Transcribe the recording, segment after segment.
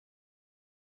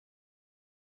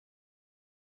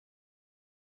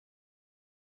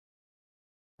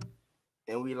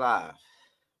And we live.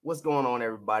 What's going on,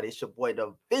 everybody? It's your boy,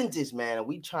 the Vintage Man, and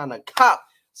we trying to cop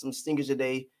some sneakers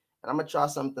today. And I'm gonna try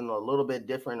something a little bit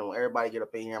different. And when everybody get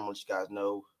up in here, I'm gonna let you guys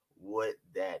know what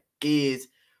that is.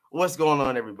 What's going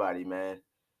on, everybody, man?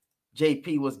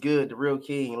 JP was good, the real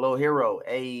king, low hero.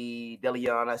 Hey,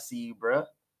 Deleon, I see you,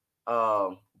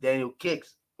 bruh. Daniel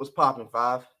Kicks, what's popping,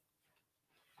 5?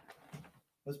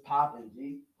 What's popping,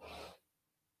 G?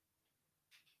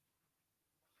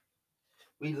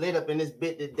 We lit up in this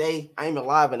bit today. I ain't been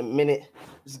live in a minute.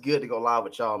 It's good to go live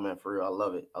with y'all, man. For real, I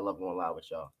love it. I love going live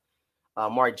with y'all.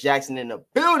 Mark Jackson in the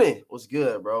building. What's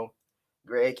good, bro?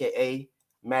 Greg, aka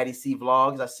Maddie C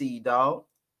Vlogs. I see you, dog.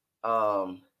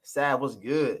 Sad, what's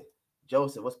good?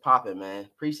 Joseph, what's popping, man?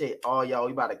 Appreciate all y'all.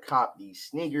 We about to cop these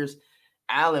sneakers.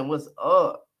 Alan, what's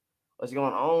up? What's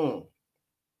going on?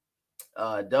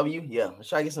 W, yeah. Let's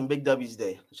try to get some big W's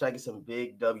today. Let's try to get some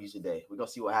big W's today. We're gonna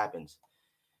see what happens.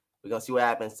 We're going to see what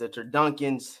happens. Sister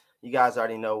Duncans, you guys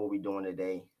already know what we're doing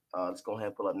today. Let's go ahead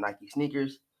and pull up Nike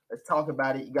sneakers. Let's talk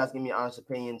about it. You guys give me honest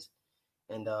opinions.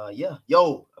 And, yeah.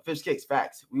 Yo, Fish Kicks,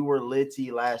 facts. We were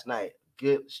litty last night.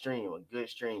 Good stream. A good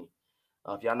stream.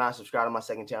 If y'all not subscribed to my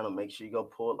second channel, make sure you go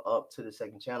pull up to the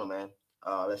second channel, man.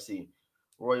 Let's see.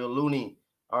 Royal Looney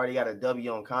already got a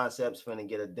W on Concepts. Finna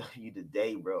get a W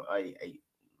today, bro. Hey,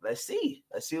 let's see.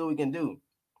 Let's see what we can do.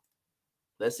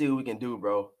 Let's see what we can do,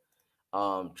 bro.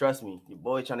 Trust me, your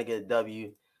boy trying to get a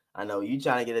W. I know you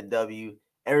trying to get a W.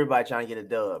 Everybody trying to get a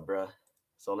dub, bro.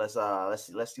 So let's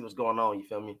see what's going on. You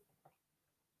feel me?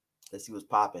 Let's see what's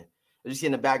popping. You see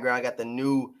in the background, I got the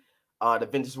new the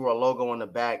Vintage World logo on the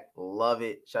back. Love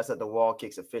it. Shouts out to Wall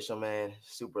Kicks official, man.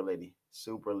 Super litty.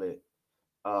 Super lit.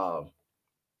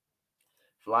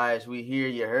 Flyers, we hear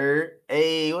you heard.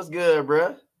 Hey, what's good,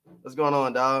 bro? What's going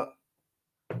on, dog?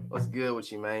 What's good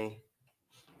with you, man?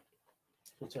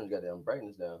 Turn the goddamn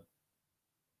brightness down.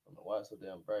 I don't know why it's so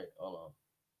damn bright. Hold on.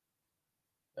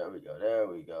 There we go. There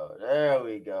we go. There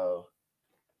we go.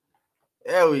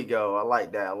 There we go. I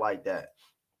like that. I like that.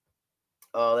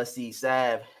 Let's see.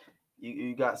 Sav,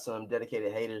 you got some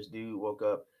dedicated haters, dude. Woke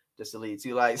up just to leave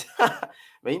 2 likes.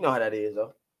 Man, you know how that is,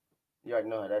 though. You already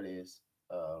know how that is.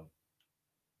 Y'all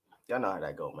know how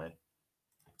that go, man.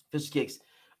 Fish Kicks.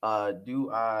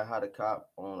 Do I how to cop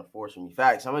on a force from me?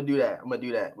 Facts. I'm gonna do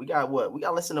that. We got what? We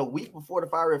got less than a week before the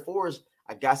Fire Red 4s.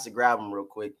 I got to grab them real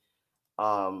quick.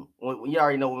 When you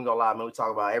already know when we go live, man, we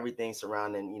talk about everything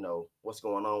surrounding, what's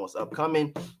going on, what's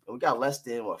upcoming. And we got less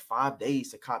than 5 days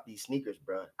to cop these sneakers,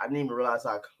 bro. I didn't even realize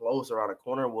how close around the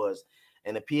corner it was.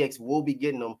 And the PX will be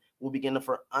getting them. We'll be getting them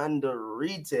for under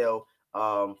retail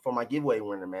for my giveaway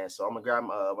winner, man. So I'm gonna grab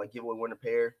my giveaway winner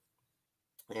pair.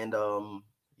 And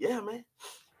yeah, man.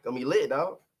 Gonna be lit,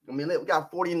 dog. Gonna be lit. We got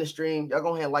 40 in the stream. Y'all go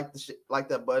ahead and like the shit, like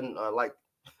that button.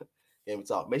 Can we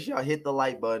talk? Make sure y'all hit the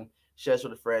like button. Share it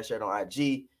with a friend. Share it on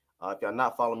IG. If y'all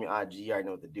not following me on IG, you already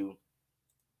know what to do.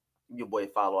 Give your boy a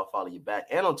follow. I'll follow you back.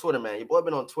 And on Twitter, man. Your boy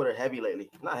been on Twitter heavy lately.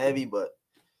 Not heavy, but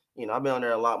I've been on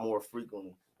there a lot more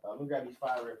frequently. Let me grab these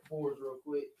Fire Red 4s real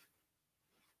quick.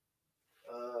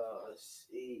 Let's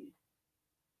see.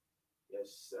 Yes,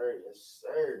 sir. Yes,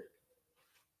 sir.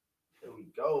 There we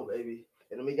go, baby.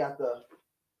 And then we got the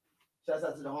shouts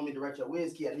out to the homie director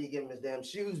WizKey. I need to give him his damn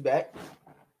shoes back.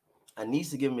 I need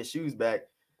to give him his shoes back.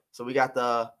 So we got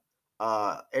the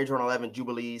Air Jordan 11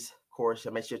 Jubilees, of course.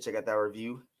 Make sure to check out that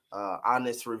review.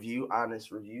 Honest review.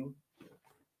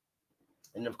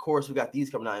 And of course, we got these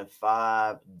coming out in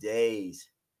 5 days.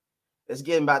 It's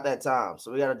getting about that time.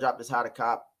 So we got to drop this how to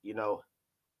cop,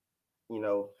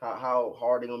 how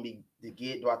hard they're going to be to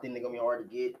get. Do I think they're going to be hard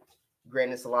to get?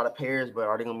 Granted, it's a lot of pairs, but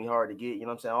are they going to be hard to get? You know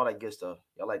what I'm saying? All that good stuff.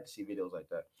 Y'all like to see videos like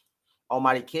that.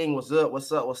 Almighty King, what's up?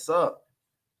 What's up? What's up?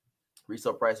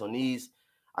 Resale price on these.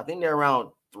 I think they're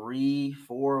around 3,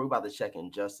 4. We're about to check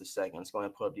in just a second. Let's go ahead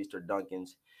and put up these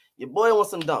Duncans. Your boy wants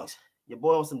some dunks. And your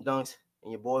boy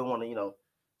want to,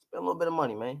 spend a little bit of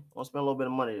money, man. Want to spend a little bit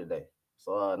of money today.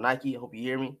 So, Nike, I hope you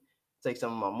hear me. Take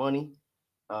some of my money.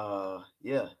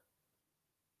 Yeah.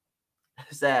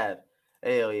 Sad.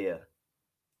 Hell yeah.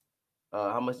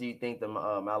 How much do you think the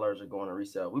Mallards are going to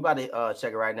resell? We about to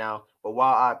check it right now. But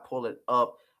while I pull it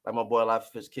up, like my boy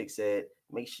Life Fish Kick said,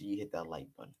 make sure you hit that like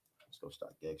button. Let's go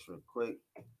StockX real quick.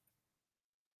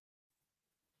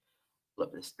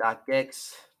 Look at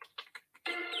StockX.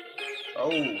 Oh,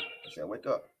 let's see. Wake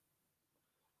up.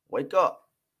 Wake up.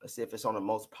 Let's see if it's on the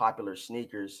most popular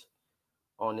sneakers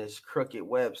on this crooked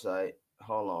website.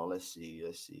 Hold on. Let's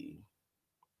see.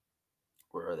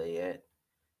 Where are they at?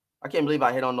 I can't believe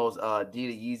I hit on those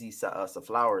Adidas Yeezy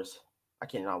flowers. I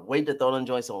cannot wait to throw them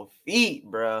joints on feet,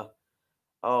 bro.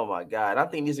 Oh my god. I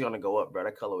think these are gonna go up, bro.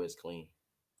 That color is clean.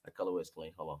 That colorway is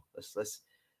clean. Hold on.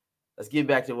 Let's get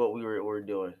back to what we were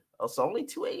doing. Oh, so only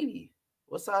 280.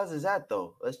 What size is that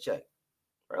though? Let's check.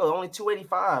 Bro, only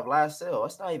 285 last sale.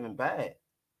 That's not even bad.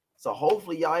 So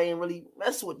hopefully y'all ain't really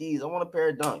mess with these. I want a pair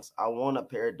of dunks. I want a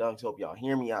pair of dunks. Hope y'all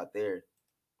hear me out there.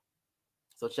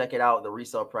 So check it out. The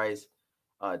resale price,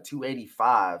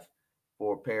 $285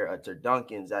 for a pair of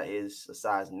Turdunkins. That is a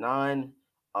size 9.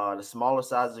 The smaller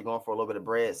sizes are going for a little bit of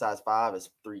bread. Size 5 is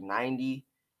 $390.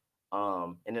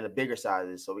 And then the bigger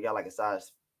sizes. So we got like a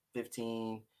size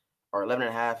 15 or 11 and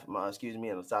a half, excuse me,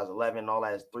 and a size 11. And all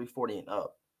that is $340 and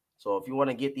up. So if you want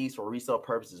to get these for resale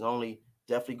purposes only,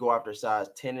 definitely go after a size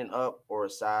 10 and up or a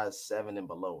size 7 and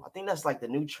below. I think that's like the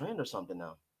new trend or something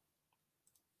now.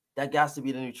 That got to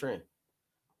be the new trend.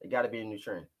 It got to be a new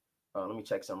trend. Let me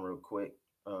check something real quick.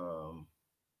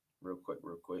 Real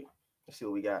quick. Let's see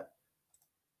what we got.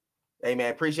 Hey,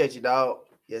 man, appreciate you, dog.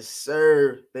 Yes,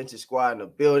 sir. Vintage Squad in the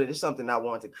building. It's something I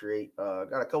wanted to create.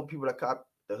 Got a couple people that caught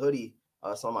the hoodie.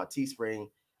 It's on my Teespring.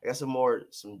 I got some more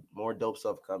dope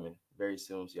stuff coming very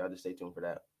soon, so y'all just stay tuned for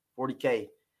that. 40K.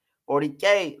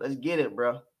 Let's get it,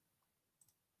 bro.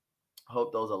 I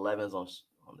hope those 11s on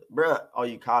the, bro. Oh,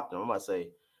 you copped them. I'm about to say,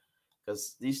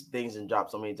 because these things done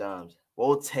dropped so many times.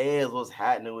 Whoa, Taz, what's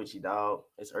happening with you, dog?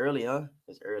 It's early, huh?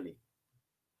 It's early.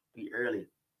 Be early.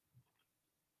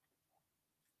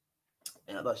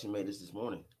 And I thought she made this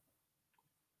morning.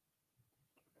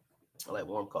 I like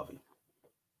warm coffee.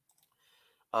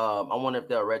 I wonder if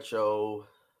they'll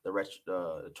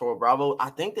the Toro Bravo. I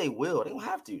think they will. They don't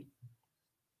have to.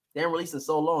 They ain't releasing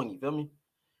so long. You feel me?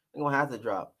 They're gonna have to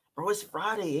drop. Bro, it's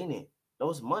Friday, ain't it? No,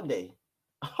 it's Monday.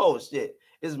 Oh shit.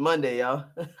 It's Monday, y'all.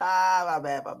 My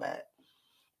bad,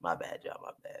 y'all.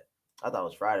 My bad. I thought it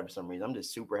was Friday for some reason. I'm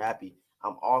just super happy.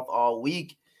 I'm off all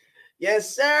week.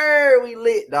 Yes, sir. We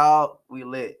lit, dog. We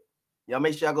lit. Y'all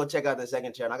make sure y'all go check out the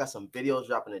second channel. I got some videos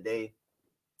dropping today.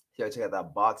 Y'all check out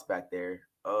that box back there.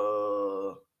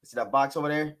 See that box over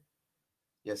there?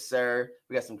 Yes, sir.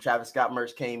 We got some Travis Scott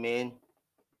merch came in.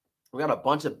 We got a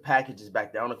bunch of packages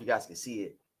back there. I don't know if you guys can see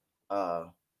it.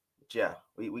 Yeah,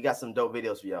 we got some dope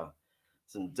videos for y'all.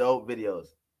 Some dope videos.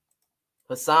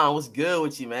 Hassan, what's good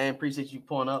with you, man? Appreciate you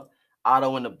pulling up.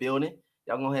 Otto in the building.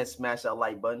 Y'all go ahead and smash that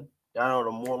like button. Y'all know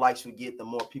the more likes we get, the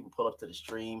more people pull up to the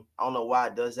stream. I don't know why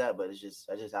it does that, but that's just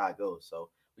how it goes. So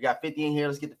we got 50 in here.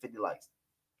 Let's get to 50 likes.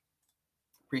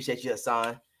 Appreciate you,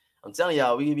 Hassan. I'm telling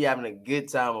y'all, we be having a good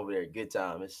time over there. Good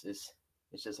time. It's just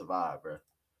a vibe, bro.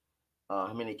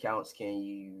 How many accounts can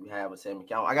you have a same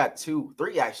account? I got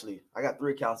 3 actually. I got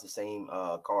 3 accounts the same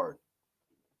card.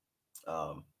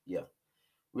 Yeah.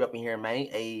 We up in here, man.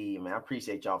 Hey, man, I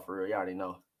appreciate y'all for real. Y'all already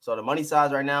know. So the money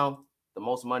size right now, the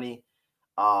most money,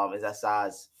 is that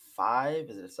size 5?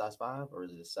 Is it a size 5 or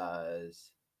is it a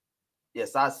size? Yeah,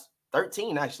 size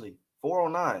 13 actually.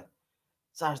 409.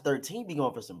 Size 13 be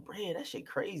going for some bread. That shit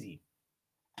crazy.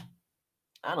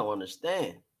 I don't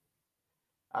understand.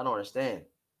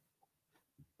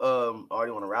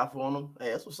 Already want to raffle on them.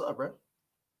 Hey, that's what's up, bro.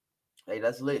 Hey,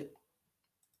 that's lit.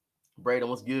 Braden,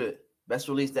 what's good? Best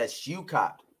release that you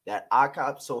copped, that I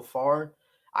copped so far.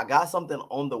 I got something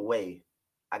on the way.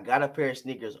 I got a pair of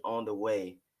sneakers on the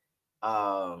way.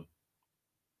 I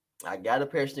got a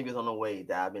pair of sneakers on the way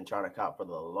that I've been trying to cop for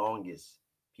the longest.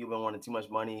 People been wanting too much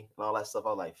money and all that stuff. I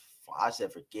was like, I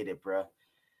said, forget it, bro.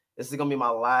 This is gonna be my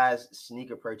last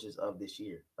sneaker purchase of this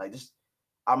year. Like,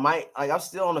 I'm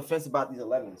still on the fence about these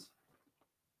 11s.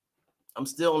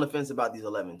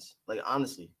 Like,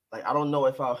 honestly, like I don't know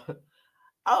if I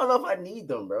need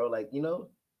them, bro. Like,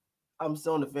 I'm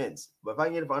still on the fence. But if I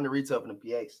can get it for under retail from the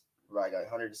PX, right, like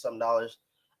 $100 something,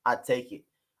 I take it.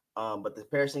 But the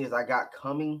pair of sneakers I got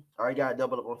coming, I already got a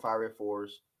double up on Fire Red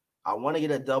 4s. I want to get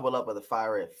a double up of the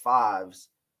Fire Red 5s,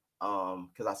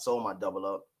 because I sold my double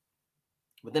up.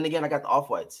 But then again, I got the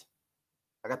off-whites.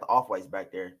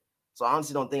 Back there. So I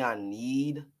honestly don't think I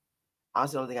need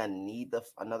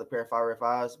another pair of Fire Red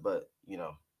 5s, but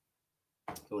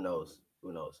who knows?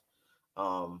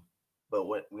 But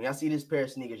when I see this pair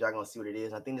of sneakers, y'all gonna see what it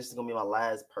is. I think this is gonna be my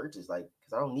last purchase, like,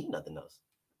 because I don't need nothing else.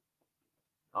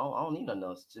 I don't need nothing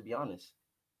else, to be honest.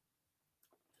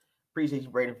 Appreciate you,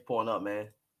 Braden, for pulling up, man.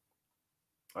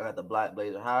 I got the black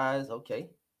blazer highs. Okay.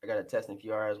 I got a test in a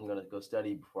few hours. I'm gonna go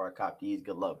study before I cop these.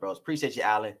 Good luck, bros. Appreciate you,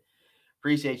 Alan.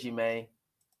 Appreciate you, man.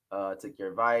 Took your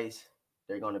advice.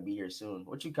 They're gonna be here soon.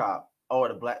 What you cop? Oh,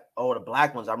 the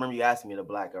black ones. I remember you asking me the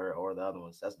black or the other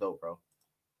ones. That's dope, bro.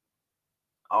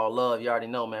 All love. You already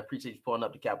know, man. Appreciate you pulling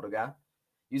up the Capital Guy.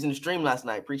 Using the stream last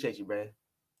night. Appreciate you, man.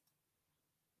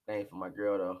 Ain't for my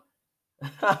girl though.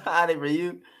 Ain't for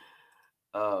you.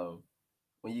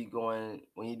 when you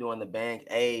doing the bank.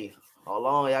 Hey, hold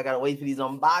on, y'all gotta wait for these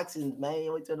unboxings,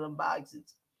 man. Wait till the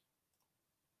unboxings.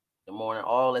 Good morning,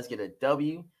 all. Let's get a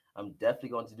W. I'm definitely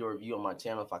going to do a review on my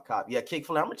channel if I cop. Yeah,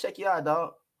 Kickflip, I'm gonna check you out,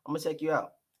 dog. I'm gonna check you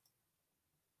out.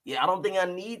 Yeah, I don't think I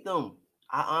need them.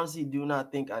 I honestly do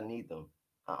not think I need them.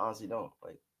 I honestly don't.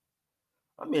 Like,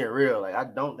 I'm being real. Like, I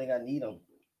don't think I need them.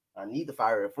 I need the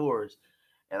Fire Red 4s.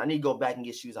 And I need to go back and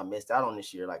get shoes I missed out on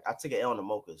this year. Like, I took an L on the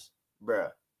Mochas. Bruh.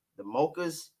 The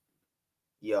Mochas,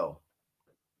 yo.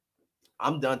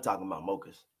 I'm done talking about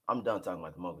Mochas. I'm done talking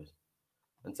about the Mochas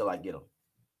until I get them.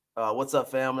 What's up,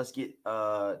 fam? Let's get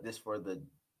this for the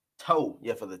toe.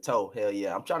 Yeah, for the toe. Hell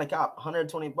yeah. I'm trying to cop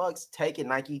 120 bucks. Take it,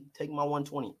 Nike. Take my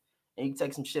 120. And you can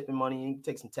take some shipping money and you can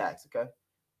take some tax, okay?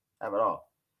 Have it all.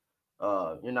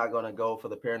 You're not gonna go for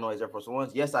the Paranoid Air Force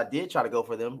Ones. Yes, I did try to go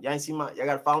for them. Y'all ain't see y'all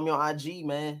gotta follow me on IG,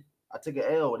 man. I took an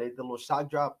L when they did the little shock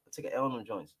drop. I took an L on them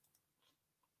joints.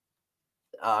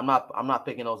 I'm not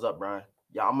picking those up, Brian.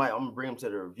 Yeah, I'm gonna bring them to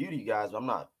the review to you guys, but I'm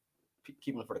not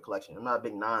keeping them for the collection. I'm not a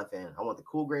big 9 fan. I want the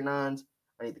cool gray 9s.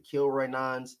 I need the Kilroy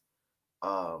 9s.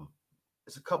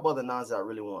 There's a couple other 9s that I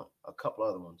really want. A couple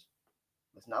other ones.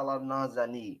 There's not a lot of 9s that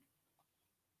I need.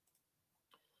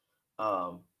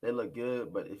 They look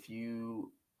good, but if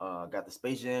you got the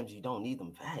Space Jams, you don't need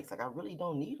them. Facts. Like, I really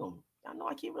don't need them. I know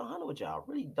I keep it 100 with y'all.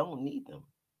 I really don't need them.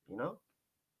 You know?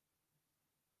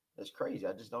 That's crazy.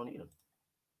 I just don't need them.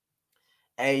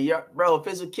 Hey, bro,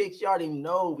 official kicks, you already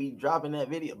know we dropping that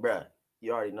video, bro.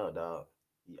 You already know, dog.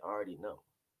 You already know.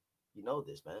 You know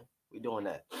this, man. We doing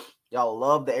that. Y'all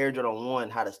love the Air Jordan 1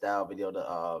 how to style video,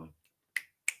 the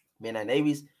Midnight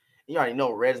Navies. You already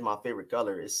know red is my favorite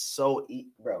color. It's so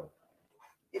bro.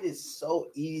 It is so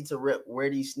easy to wear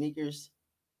these sneakers.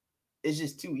 It's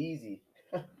just too easy.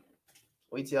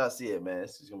 Wait till y'all see it, man.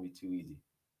 This is gonna be too easy.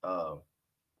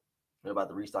 We're about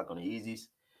to restock on the Yeezys.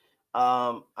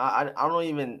 I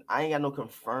ain't got no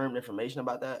confirmed information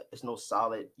about that. It's no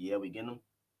solid. Yeah, we get them.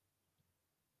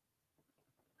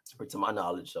 Or to my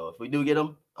knowledge. So if we do get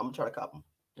them, I'm gonna try to cop them.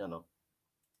 You know.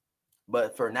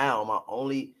 But for now,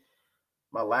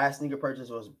 my last sneaker purchase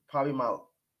was probably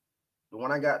the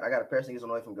one I got a pair of sneakers on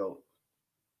the way from GOAT.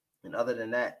 And other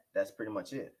than that, that's pretty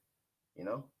much it. You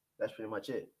know, that's pretty much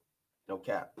it. No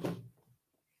cap.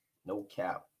 No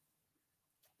cap.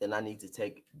 Then I need to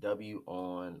take W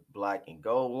on black and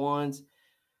gold ones.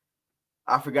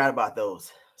 I forgot about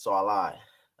those. So I lied.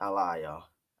 Y'all.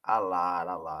 I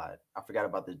lied. I forgot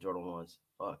about the Jordan ones.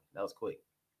 Fuck, that was quick.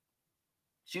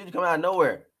 Shoes coming out of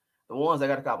nowhere. The ones I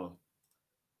got to cop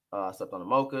them. Slept on the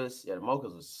Mochas. Yeah, the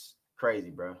Mochas was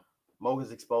crazy, bro.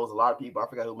 Mochas exposed a lot of people. I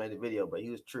forgot who made the video, but he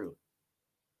was true.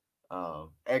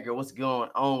 Edgar, what's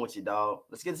going on with you, dog?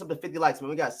 Let's get this up to 50 likes,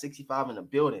 man. We got 65 in the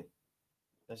building.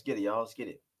 Let's get it, y'all. Let's get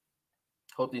it.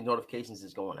 Hope these notifications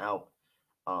is going out.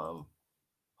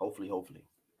 Hopefully.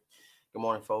 Good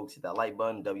morning, folks. Hit that like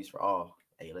button. W's for all.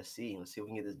 Hey, let's see. Let's see if we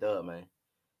can get this dub, man.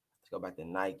 Let's go back to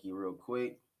Nike real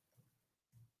quick.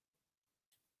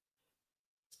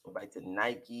 Go back to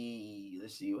Nike.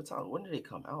 Let's see. What time? When did they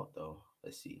come out, though?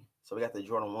 Let's see. So we got the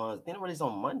Jordan 1s. I think it released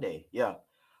on Monday. Yeah.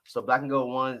 So black and gold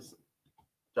 1s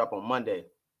drop on Monday.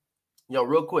 Yo,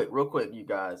 real quick, you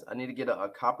guys. I need to get a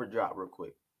copper drop real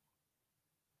quick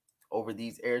over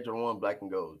these Air Jordan 1 black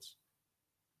and golds.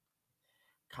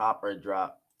 Copper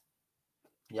drop.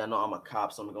 Y'all know I'm a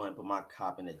cop, so I'm going to go ahead and put my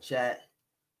cop in the chat.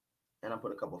 And I'll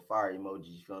put a couple fire emojis,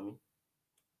 you feel me?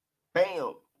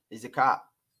 Bam! It's a cop.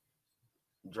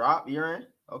 Drop, you're in?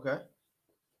 Okay.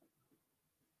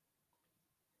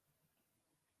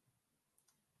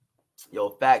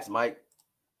 Yo, facts, Mike.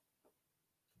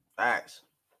 Facts.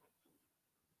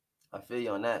 I feel you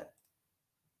on that.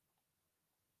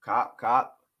 Cop.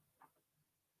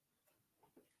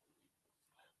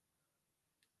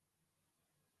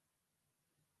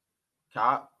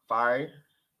 Cop, fire.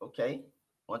 Okay.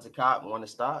 One's a cop, one to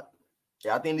stock.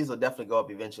 Yeah, I think these will definitely go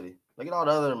up eventually. Look at all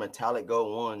the other metallic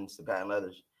gold ones, the patent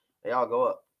leathers. They all go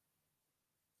up.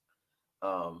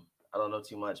 I don't know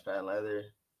too much patent leather.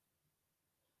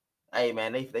 Hey,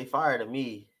 man, they fired at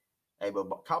me. Hey, but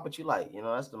cop what you like. You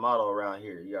know, that's the motto around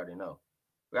here. You already know.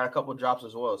 We got a couple drops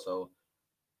as well, so.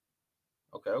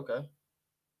 Okay.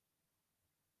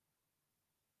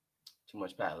 Too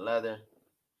much patent leather.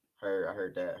 I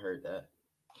heard that.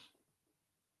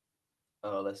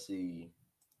 Let's see.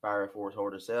 Fire Force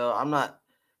holder sell. I'm not.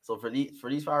 So for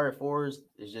these Fire 4s,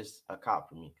 it's just a cop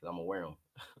for me because I'm gonna wear them,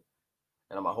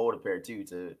 and I'm gonna hold a pair too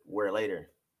to wear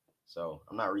later. So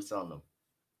I'm not reselling them.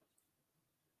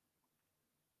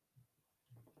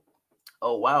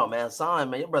 Oh wow, man, Son,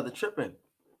 man, your brother tripping.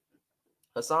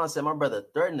 Hassan said, my brother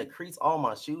threatened to crease all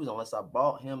my shoes unless I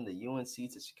bought him the UNC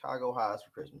to Chicago highs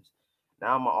for Christmas.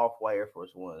 Now I'm an off-white Air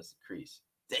Force Ones crease.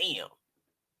 Damn.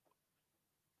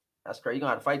 That's crazy. You're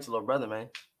going to have to fight your little brother, man.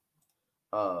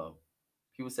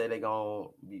 People say they're going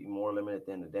to be more limited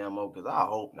than the damn Mochas. I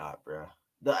hope not, bro.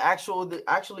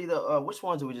 Which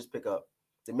ones did we just pick up?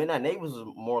 The Midnight Neighbors was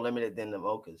more limited than the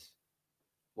Mochas.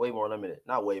 Way more limited.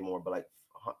 Not way more, but like,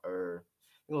 it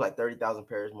was like 30,000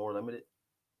 pairs more limited.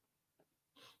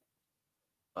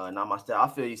 Not my style. I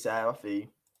feel you, Sav. I feel you.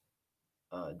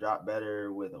 Drop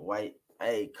better with a white.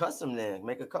 Hey, custom then.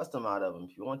 Make a custom out of them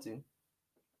if you want to.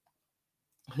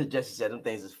 Jesse said them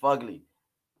things is fugly.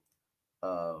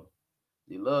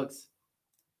 Deluxe.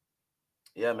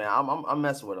 Yeah, man. I'm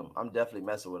messing with them. I'm definitely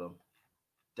messing with them.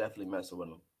 Definitely messing with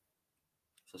them.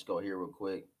 So let's go here real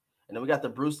quick. And then we got the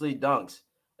Bruce Lee dunks.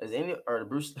 The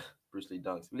Bruce Lee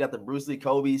dunks. We got the Bruce Lee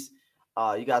Kobe's.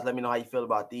 You guys let me know how you feel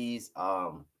about these.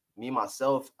 Me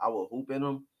myself, I will hoop in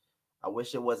them. I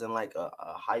wish it wasn't like a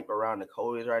hype around the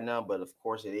Kobe's right now, but of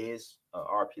course it is.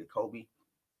 RP to Kobe.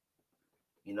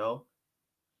 You know,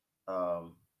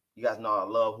 you guys know I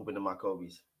love hooping in my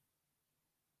Kobe's.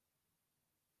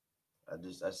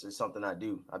 That's just something I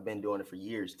do. I've been doing it for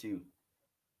years too.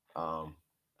 I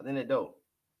think they're dope.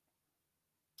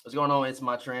 What's going on? It's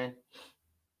my trend.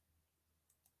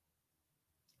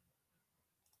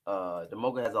 The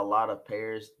Mocha has a lot of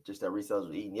pairs just that resellers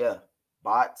are eating. Yeah,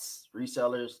 bots,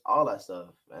 resellers, all that stuff.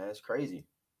 Man, it's crazy.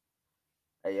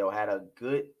 Hey, yo, had a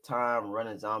good time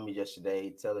running zombies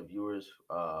yesterday. Tell the viewers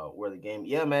where the game.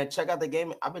 Yeah, man, check out the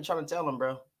game. I've been trying to tell them,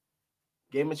 bro.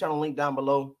 Gaming channel link down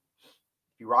below.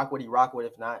 If you rock with, you rock with.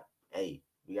 If not, hey,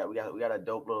 we got a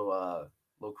dope little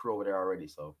crew over there already.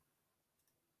 So,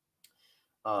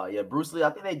 yeah, Bruce Lee. I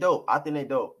think they dope.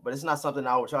 But it's not something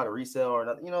I would try to resell or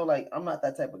nothing. You know, like I'm not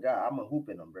that type of guy. I'm a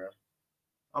hooping them, bro.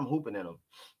 I'm hooping in them.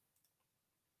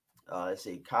 Let's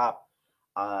see, Cop.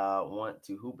 Want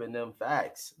to hoop in them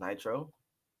facts, Nitro.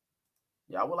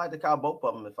 Yeah, I would like to call both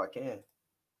of them if I can.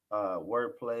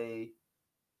 Wordplay,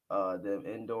 them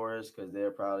indoors because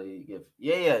they'll probably give.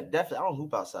 Yeah, definitely. I don't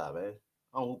hoop outside, man.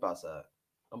 I don't hoop outside.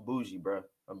 I'm bougie, bro.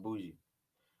 I'm bougie.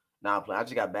 Nah, I'm playing. I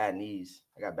just got bad knees.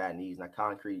 I got bad knees. Now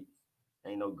concrete,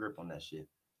 ain't no grip on that shit.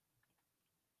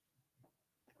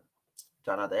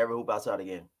 Try not to ever hoop outside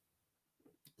again.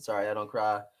 Sorry, I don't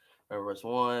cry. Air Force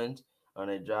Ones on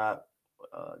they drop.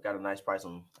 Got a nice price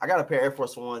on. I got a pair of Air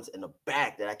Force Ones in the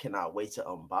back that I cannot wait to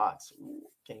unbox. Ooh,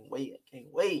 can't wait. I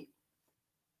can't wait.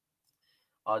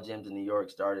 All gyms in New York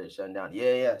started shutting down.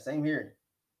 Yeah, same here.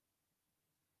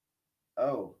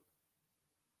 Oh,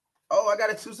 I got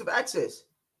exclusive access.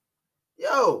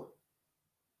 Yo.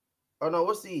 Oh no,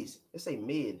 what's these? They say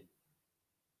mid.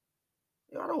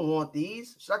 Yo, I don't want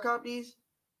these. Should I cop these?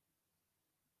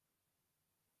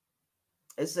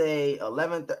 It's a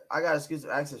 11th. I got exclusive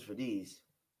access for these.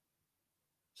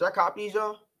 Should I copy these,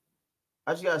 y'all?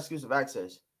 I just got exclusive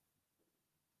access.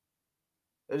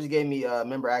 They just gave me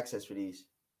member access for these.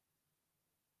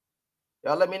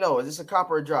 Y'all let me know. Is this a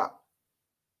cop or a drop?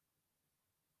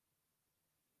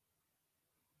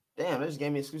 Damn, they just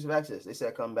gave me exclusive access. They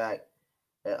said come back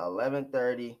at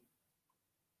 11:30.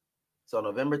 So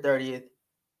November 30th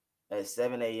at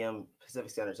 7 a.m. Pacific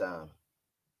Standard Time.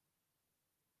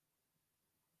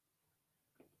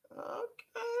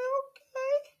 Okay.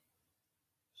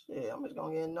 Shit, I'm just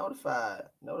gonna get notified.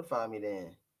 Notify me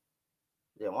then.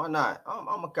 Yeah, why not?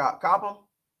 I'm a cop. Cop them.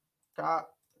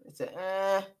 Cop. It said,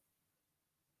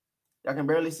 y'all can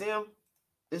barely see them.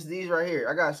 It's these right here.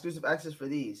 I got exclusive access for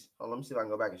these. Oh, let me see if I can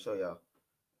go back and show y'all.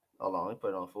 Hold on, let me put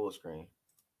it on full screen.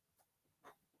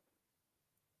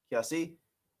 Y'all see?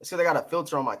 It's because I got a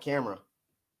filter on my camera.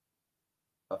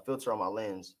 A filter on my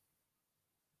lens.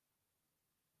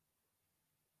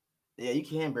 Yeah, you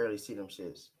can barely see them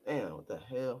shits. Damn, what the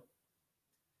hell?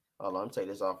 Hold on, let me take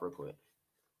this off real quick.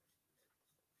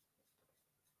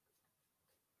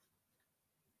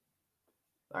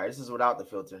 All right, this is without the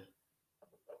filter.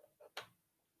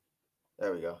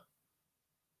 There we go.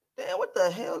 Damn, what the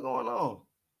hell going on?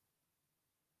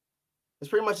 It's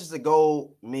pretty much just the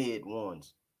gold mid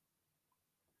ones.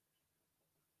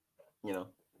 You know,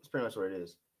 it's pretty much what it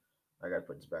is. I gotta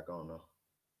put this back on though.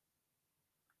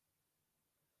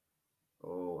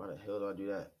 Oh, how the hell do I do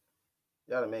that?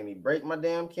 Y'all done made me break my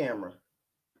damn camera.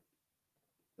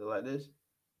 Is it like this?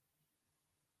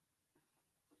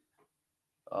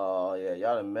 Oh yeah,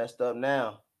 y'all done messed up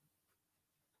now.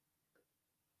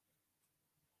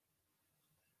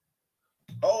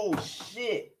 Oh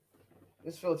shit.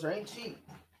 This filter ain't cheap.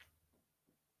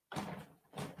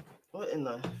 What in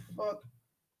the fuck?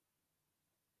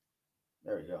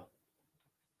 There we go.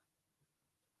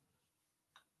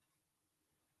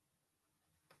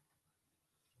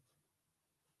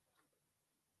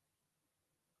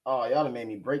 Oh, y'all done made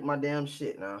me break my damn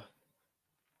shit now.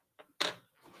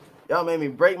 Y'all made me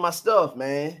break my stuff,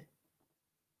 man.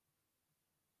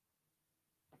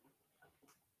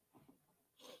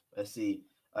 Let's see.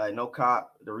 No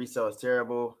cop. The resale is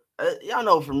terrible. Y'all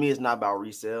know for me, it's not about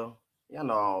resale. Y'all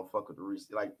know I don't fuck with the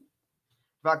resale. Like,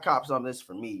 if I cop something, it's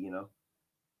for me, you know.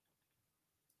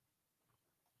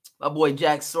 My boy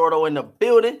Jack Sordo in the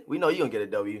building. We know you gonna get a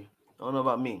W. I don't know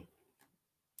about me.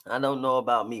 I don't know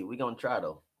about me. We gonna try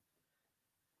though.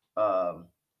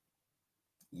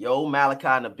 Yo, Malachi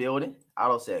in the building. I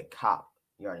don't say cop.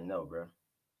 You already know, bro.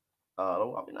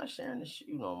 I'll be not sharing the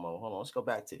shoe no more. Hold on. Let's go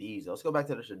back to these. Let's go back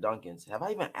to the Turdunkins. Have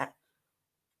I even?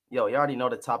 Yo, you already know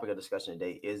the topic of discussion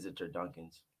today is the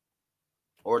Turdunkins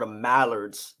or the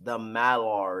Mallards, the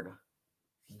Mallard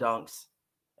dunks,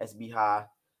 SB High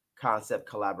concept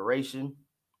collaboration.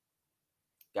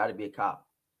 Got to be a cop.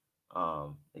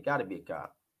 It got to be a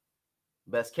cop.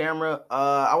 Best camera.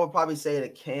 I would probably say the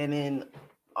Canon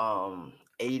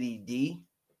 80D.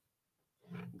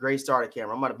 Great starter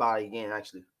camera. I'm about to buy it again,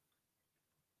 actually.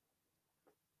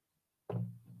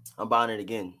 I'm buying it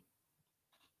again.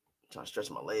 I'm trying to stretch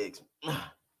my legs.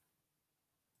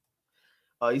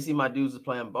 You see my dudes was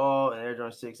playing ball and Air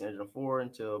Jordan 6 and Air Jordan 4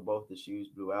 until both the shoes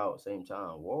blew out at the same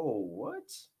time. Whoa, what?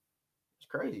 It's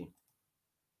crazy.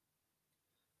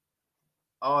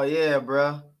 Oh, yeah,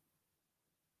 bro.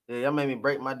 Yeah, y'all made me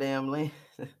break my damn lane.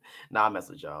 Nah, I mess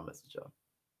with y'all.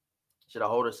 Should I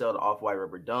hold or sell the off-white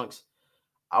rubber dunks?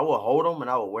 I will hold them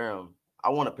and I will wear them. I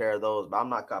want a pair of those, but I'm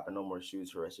not copping no more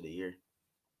shoes for the rest of the year.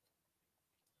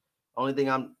 Only thing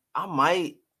I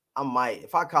might.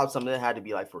 If I cop something, it had to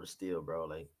be like for the steal, bro.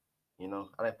 Like, you know,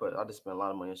 I just spent a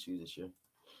lot of money on shoes this year.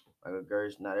 Like a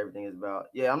Gersh, not everything is about.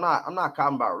 Yeah, I'm not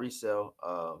copping about resale.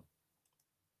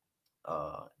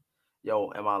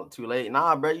 Yo, am I too late?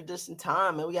 Nah, bro, you just in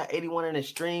time, man. We got 81 in the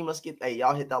stream. Let's get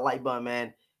y'all hit that like button,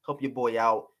 man. Help your boy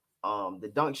out.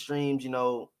 The dunk streams, you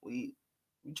know, we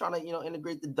trying to, you know,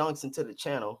 integrate the dunks into the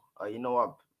channel. You know, I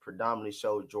predominantly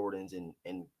show Jordans and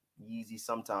Yeezy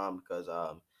sometime because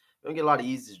we don't get a lot of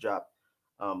Yeezys drop.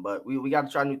 But we got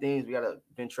to try new things. We got to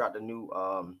venture out to new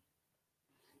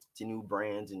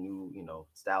brands and new, you know,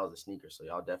 styles of sneakers. So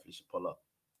y'all definitely should pull up.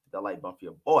 Hit that like button for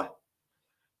your boy.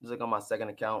 Just look on my second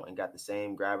account and got the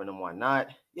same, grabbing them. Why not?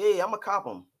 Yeah, I'm a cop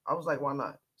them. I was like, why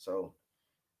not? So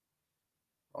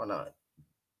why not?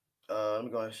 Let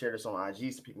me go and share this on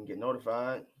IG so people can get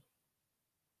notified.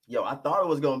 Yo, I thought it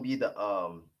was gonna be the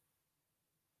I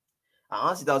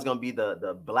honestly thought it was gonna be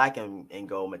the black and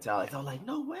gold metallic. I was like,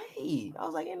 no way. I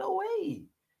was like, ain't no way.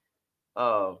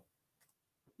 Yo,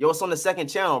 it's on the second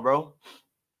channel, bro.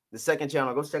 The second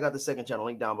channel. Go check out the second channel.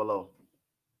 Link down below.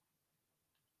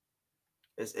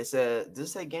 It said, does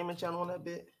it say gaming channel on that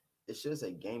bit? It should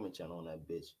say gaming channel on that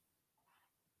bitch.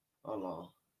 Hold on.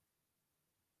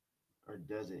 Or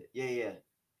does it? Yeah.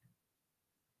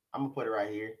 I'm gonna put it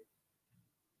right here.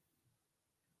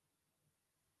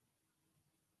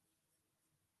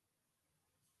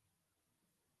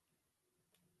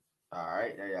 All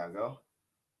right, there y'all go.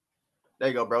 There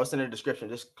you go, bro. It's in the description.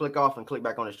 Just click off and click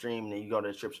back on the stream, and then you go to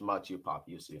the description box, you pop,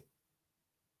 you'll see it.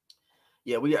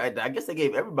 Yeah, I guess they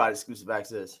gave everybody exclusive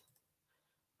access.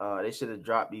 They should have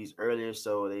dropped these earlier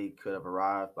so they could have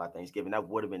arrived by Thanksgiving. That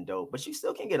would have been dope. But you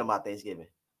still can get them by Thanksgiving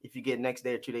if you get next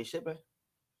day or 2 day shipping.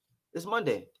 It's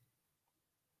Monday.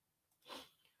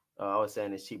 I was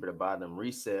saying it's cheaper to buy them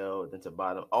resale than to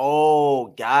buy them. Oh,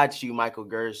 got you, Michael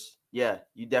Gersh. Yeah,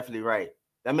 you definitely right.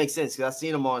 That makes sense because I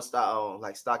seen them on stock,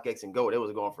 like StockX and Go. They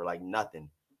was going for like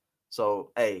nothing.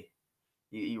 So hey,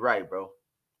 you right, bro.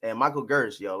 And Michael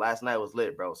Gersh, yo, last night was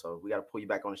lit, bro. So we got to pull you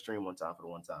back on the stream one time for the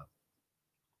one time.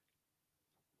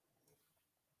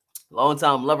 Long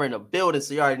time lover in the building,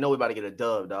 so you already know we about to get a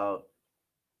dub, dog.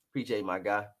 Appreciate my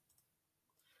guy.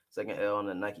 Second L on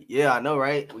the Nike. Yeah, I know,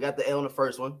 right? We got the L on the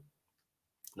first one.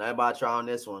 Now everybody try on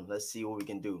this one. Let's see what we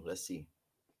can do. Let's see.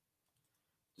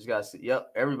 Just gotta see.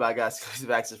 Yep, everybody got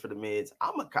exclusive access for the mids. I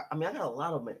got a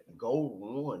lot of gold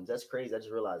ones. That's crazy. I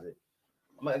just realized it.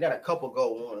 I got a couple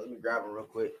gold ones. Let me grab them real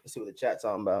quick. Let's see what the chat's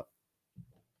talking about.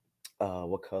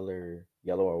 What color?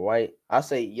 Yellow or white? I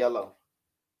say yellow.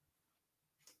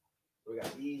 We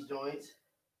got these joints.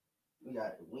 We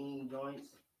got the wing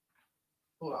joints.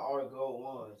 Pull out all the gold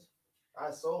ones.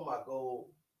 I sold my gold,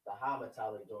 the high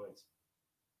metallic joints.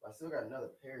 I still got another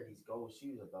pair of these gold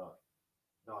shoes, I thought.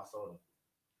 No, I sold them.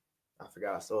 I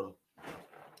forgot I sold them.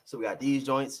 So we got these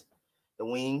joints, the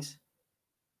wings.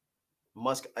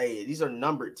 Hey, these are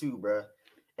numbered too, bro.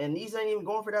 And these ain't even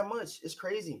going for that much. It's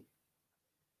crazy.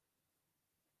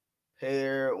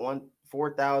 Pair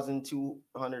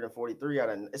 4,243 out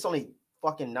of it's only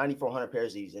fucking 9,400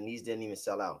 pairs of these, and these didn't even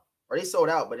sell out. Or they sold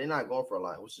out, but they're not going for a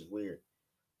lot, which is weird.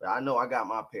 But I know I got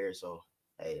my pair, so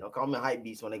hey, don't call me hype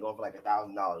beast when they going for like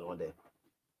 $1,000 one day.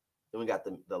 Then we got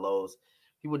the lows.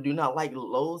 People do not like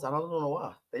lows. I don't know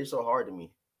why. They're so hard to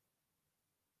me.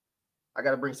 I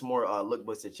gotta bring some more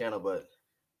lookbooks to the channel, but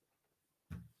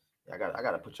I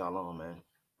gotta put y'all on, man.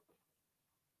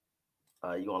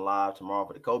 You going live tomorrow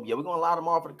for the Kobe? Yeah, we're going live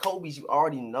tomorrow for the Kobe's. You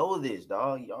already know this,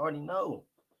 dog. You already know.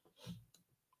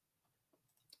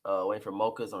 Waiting for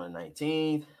Mocha's on the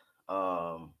 19th.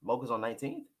 Mocha's on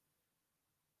 19th.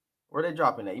 Where they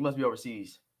dropping at? You must be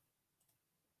overseas.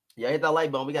 Yeah, hit that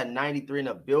like button. We got 93 in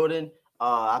the building.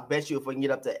 I bet you if we can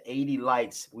get up to 80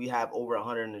 likes, we have over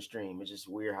 100 in the stream. It's just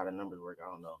weird how the numbers work.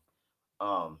 I don't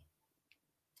know.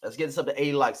 Let's get this up to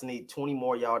 80 likes. I need 20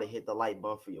 more y'all to hit the like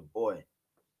button for your boy.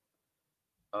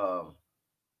 I'm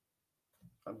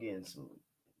getting some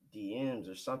DMs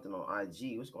or something on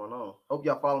IG. What's going on? Hope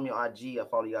y'all follow me on IG. I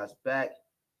follow you guys back.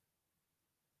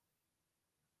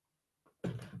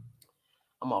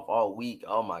 I'm off all week.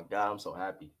 Oh my God, I'm so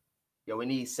happy. Yo, we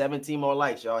need 17 more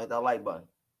likes, y'all. Hit that like button.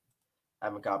 I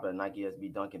haven't copped a Nike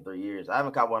SB Dunk in 3 years. I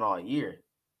haven't copped one all year.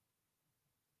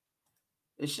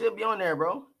 It should be on there,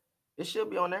 bro. It should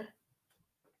be on there.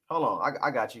 Hold on.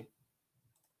 I got you.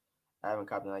 I haven't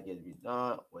copped a Nike SB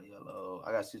Dunk. What yellow?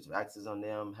 I got suits of access on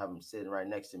them. Have them sitting right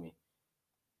next to me.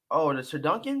 Oh, the Sir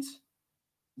Duncans?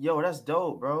 Yo, that's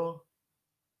dope, bro.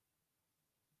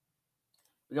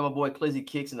 We got my boy Clizzy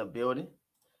Kicks in the building.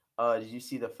 Did you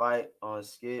see the fight on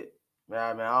Skip?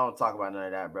 Man, I don't talk about none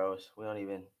of that, bro. We won't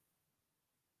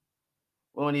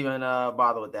even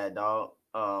bother with that, dog.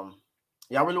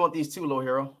 Yeah, I really want these two, Lil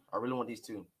Hero. I really want these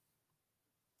two.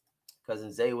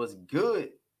 Cousin Zay was good.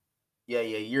 Yeah,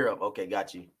 Europe. Okay,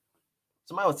 got you.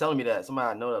 Somebody was telling me that. Somebody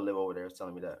I know that live over there was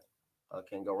telling me that.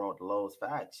 Can't go wrong with the lows.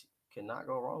 Facts. Cannot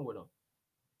go wrong with them.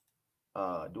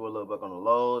 Do a little book on the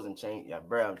lows and change. Yeah,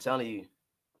 bro, I'm telling you.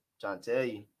 Trying to tell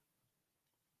you.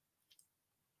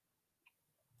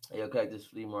 Hey, okay, this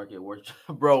flea market works.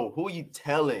 Bro, who are you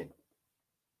telling?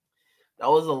 That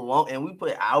was a long, and we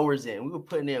put hours in. We were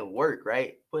putting in work,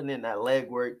 right? Putting in that leg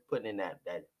work, putting in that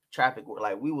traffic work.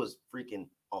 Like we was freaking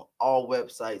on all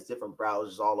websites, different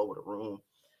browsers all over the room.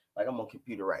 Like I'm on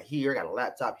computer right here. I got a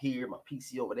laptop here, my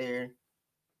PC over there.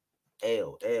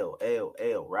 L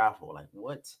raffle. Like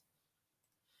what?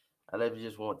 I literally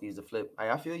just want these to flip.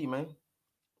 I feel you, man.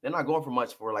 They're not going for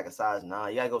much for like a size 9.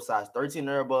 You gotta go size 13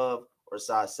 or above or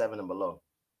size 7 and below.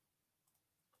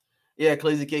 Yeah,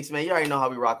 Clizzy Kicks, man. You already know how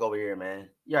we rock over here, man.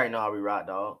 You already know how we rock,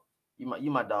 dog. You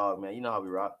my dog, man. You know how we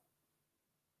rock.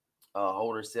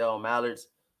 Holder sell Mallards.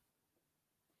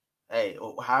 Hey,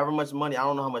 however much money, I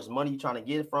don't know how much money you're trying to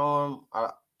get from.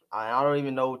 I don't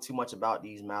even know too much about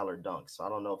these Mallard dunks, so I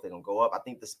don't know if they're gonna go up. I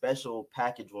think the special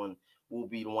package one will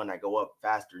be the one that go up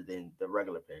faster than the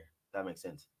regular pair. That makes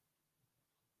sense.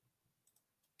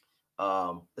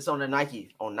 It's on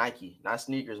Nike, not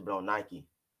sneakers, but on Nike.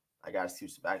 I got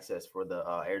exclusive access for the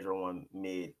Air Jordan 1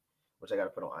 mid, which I got to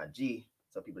put on IG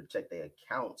so people to check their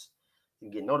accounts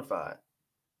and get notified.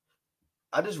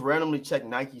 I just randomly check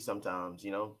Nike sometimes,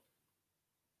 you know,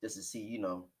 just to see, you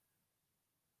know,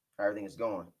 how everything is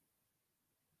going.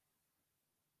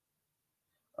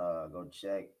 Go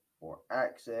check for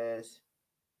access.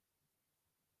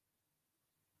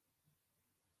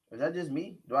 Is that just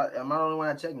me? Am I the only one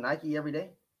that check Nike every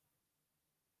day?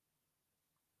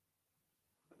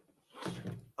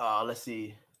 Let's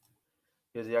see.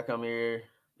 Because y'all come here.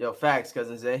 Yo, facts,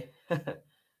 cousin Zay.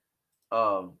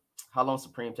 How long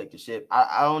Supreme take to ship?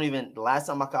 I don't even. The last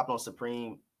time I copped on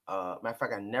Supreme, matter of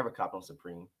fact, I never copped on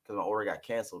Supreme because my order got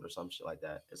canceled or some shit like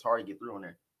that. It's hard to get through on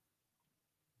there.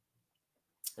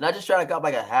 And I just tried to cop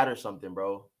like a hat or something,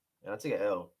 bro. And I took an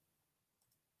L.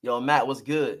 Yo, Matt, what's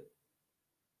good?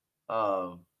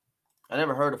 I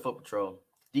never heard of Foot Patrol.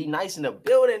 D Nice in the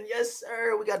building. Yes,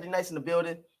 sir. We got D Nice in the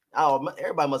building. Oh,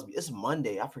 everybody must be. It's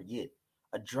Monday. I forget.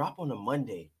 A drop on a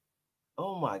Monday.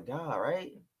 Oh my God,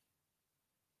 right?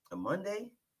 A Monday?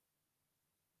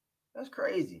 That's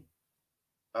crazy.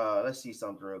 Let's see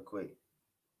something real quick.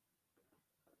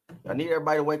 I need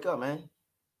everybody to wake up, man.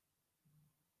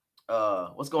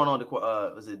 What's going on?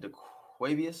 Was it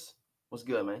DeQuavius? What's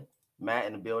good, man? Matt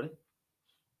in the building.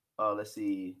 Let's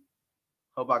see.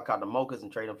 Hope I caught the mochas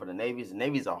and trade them for the navies. The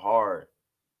navies are hard.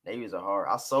 Navies are hard.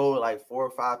 I sold like 4 or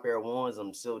 5 pair of ones.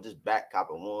 I'm still just back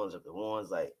copping ones of the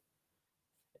ones. Like,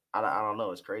 I don't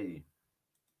know. It's crazy.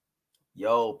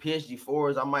 Yo, PSG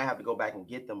 4s, I might have to go back and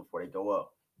get them before they go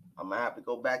up. I might have to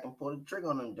go back and pull the trigger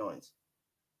on them joints.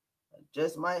 I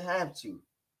just might have to.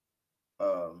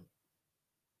 I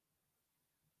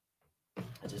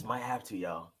just might have to,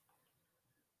 y'all.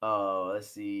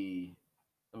 Let's see.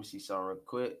 Let me see something real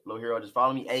quick. Little hero, just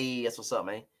follow me. Hey, that's what's up,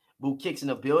 man. Boo Kicks in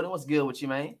the building. What's good with you,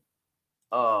 man?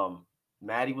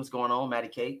 Maddie, what's going on? Maddie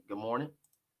Kate, good morning.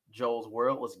 Joel's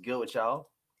World, what's good with y'all?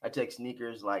 I check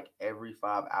sneakers like every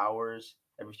 5 hours,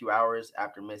 every few hours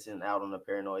after missing out on the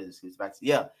paranoid.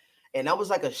 Yeah, and that was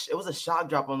like it was a shock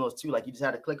drop on those too. Like you just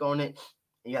had to click on it,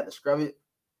 and you had to scrub it,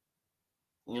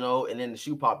 and then the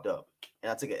shoe popped up,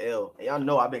 and I took an L. And y'all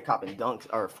know I've been copping dunks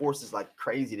or forces like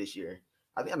crazy this year.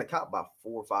 I think I'm gonna cop about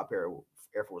 4 or 5 pair of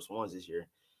Air Force Ones this year.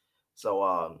 So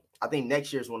I think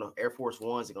next year is when the Air Force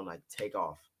Ones are gonna like take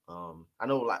off. I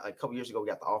know like a couple years ago we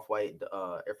got the off-white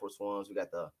Air Force Ones, we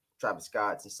got the Travis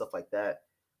Scotts and stuff like that.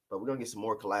 But we're gonna get some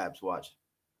more collabs. Watch.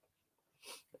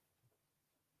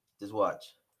 Just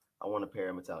watch. I want a pair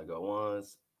of Metallica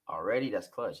ones already. That's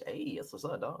clutch. Hey, that's what's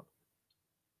up,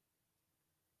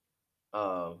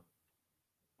 dog.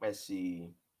 Let's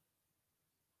see.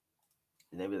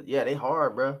 Yeah, they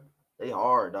hard, bro. They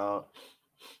hard, dog.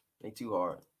 They too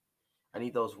hard. I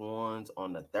need those ones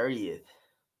on the 30th.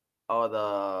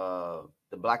 Oh,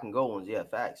 the black and gold ones. Yeah,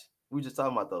 facts. We were just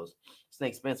talking about those.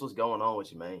 Snake Spence, what's going on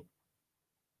with you, man?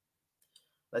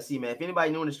 Let's see, man. If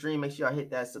anybody new in the stream, make sure y'all hit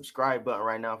that subscribe button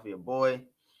right now for your boy.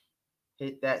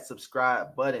 Hit that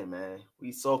subscribe button, man.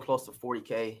 We so close to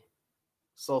 40K.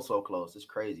 So close. It's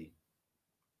crazy.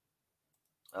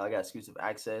 I got exclusive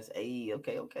access. Hey,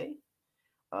 okay.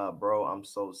 Bro, I'm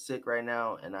so sick right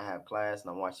now, and I have class, and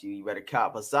I'm watching you. You better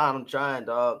cop. Hassan, I'm trying,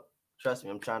 dog. Trust me,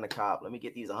 I'm trying to cop. Let me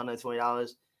get these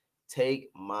 $120. Take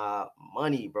my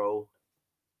money, bro.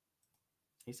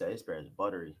 He said his parents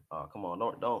buttery. Oh, come on,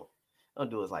 don't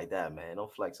do us like that, man.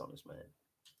 Don't flex on us, man.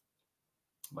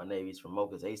 My navies from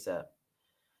Mocha's ASAP.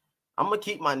 I'm gonna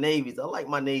keep my navies. I like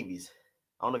my navies.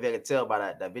 I don't know if you can tell by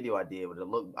that video I did, but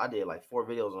I did like 4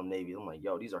 videos on navies. I'm like,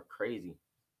 yo, these are crazy.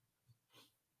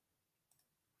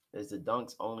 Is the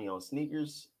dunks only on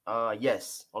sneakers?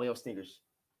 Yes, only on sneakers.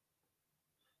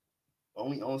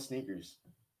 Only on sneakers.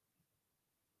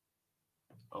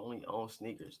 Only on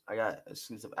sneakers. I got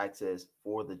exclusive access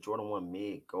for the Jordan 1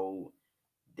 Mid Gold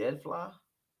Dead Fly.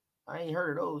 I ain't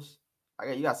heard of those.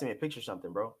 You gotta send me a picture or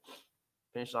something, bro.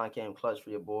 Finish line came clutch for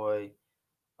your boy.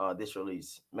 This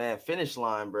release. Man, Finish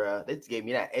Line, bro. They gave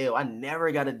me that L. I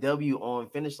never got a W on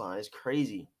Finish Line. It's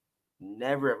crazy.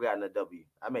 Never have gotten a W.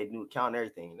 I made a new account and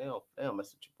everything. They don't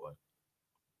mess with you, boy.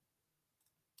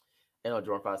 They don't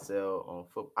Jordan 5 sale on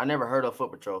foot. I never heard of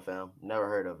Foot Patrol, fam. Never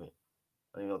heard of it.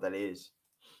 I don't even know what that is.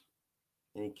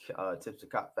 Any tips to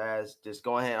cop fast? Just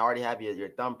go ahead and already have your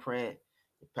thumbprint.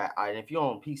 And if you're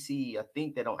on PC, I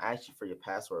think they don't ask you for your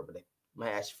password, but they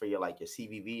might ask you for your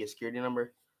CVV, your security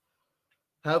number.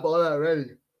 Have all that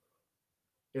ready.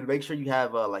 And make sure you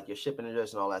have like your shipping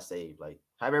address and all that saved. Like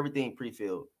have everything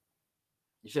pre-filled.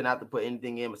 You shouldn't have to put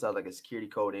anything in besides like a security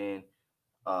code in,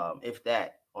 if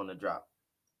that on the drop.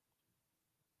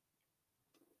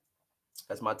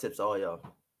 That's my tips to all y'all.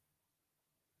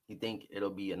 You think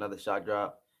it'll be another shot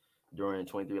drop during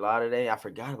 23 Live today? I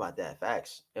forgot about that.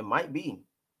 Facts. It might be.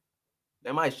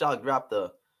 They might shock drop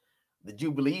the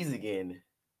Jubilees again.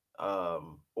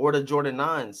 Or the Jordan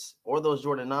 9s. Or those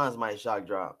Jordan 9s might shock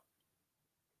drop.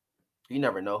 You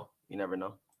never know.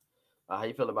 How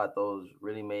you feel about those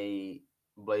really made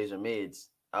Blazer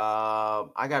mids?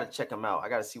 I gotta check them out. I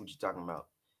gotta see what you're talking about.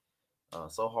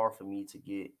 So hard for me to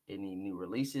get any new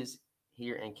releases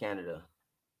here in Canada.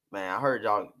 Man, I heard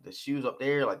y'all the shoes up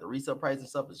there, like the resale price and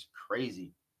stuff is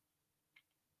crazy.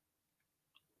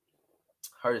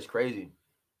 Heard it's crazy.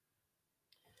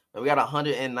 And we got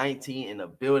 119 in the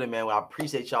building, man. Well, I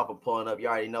appreciate y'all for pulling up. You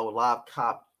already know Live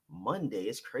Cop Monday.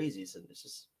 It's crazy. It's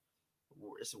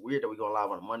weird that we're going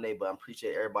live on a Monday, but I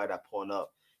appreciate everybody that pulling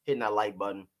up, hitting that like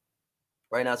button.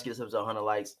 Right now, let's get us up to 100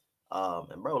 likes.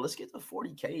 And bro, let's get to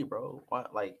 40K, bro.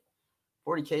 Like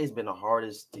 40K has been the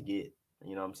hardest to get.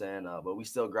 You know what I'm saying? But we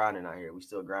still grinding out here. We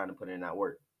still grinding, putting in that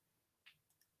work.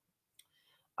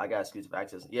 I got exclusive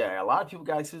access. Yeah, a lot of people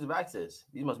got exclusive access.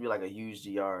 These must be like a huge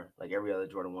GR, like every other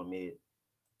Jordan 1 mid.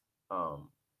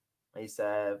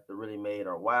 ASAP, the really made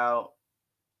are wild.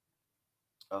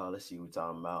 Let's see what we're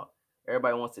talking about.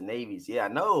 Everybody wants the navies. Yeah, I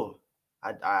know.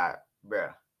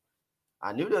 Bruh.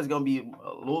 I knew there was gonna be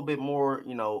a little bit more,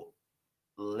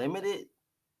 limited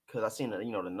because I seen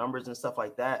the numbers and stuff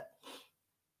like that.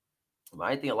 But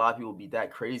I didn't think a lot of people would be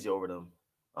that crazy over them.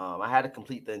 I had to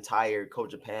complete the entire Code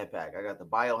Japan pack. I got the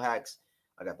biohacks,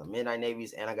 I got the Midnight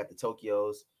Navies, and I got the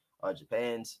Tokyos,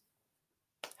 Japans.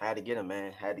 Had to get them,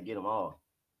 man. Had to get them all.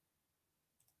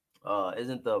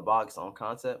 Isn't the box on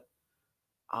concept?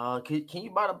 Can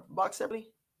you buy the box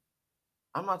separately?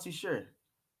 I'm not too sure.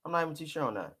 I'm not even too sure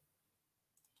on that.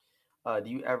 Do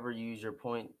you ever use your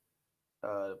point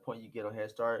you get on Head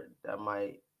Start? That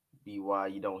might be why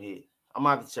you don't hit. I'm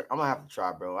gonna have to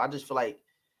try, bro. I just feel like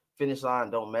finish line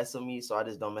don't mess with me, so I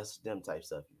just don't mess with them type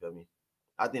stuff. You feel me?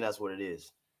 I think that's what it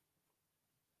is.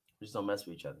 We just don't mess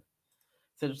with each other.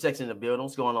 Central Texas in the building.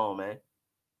 What's going on, man?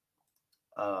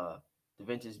 The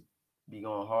Ventures be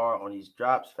going hard on these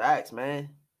drops. Facts, man.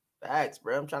 Facts,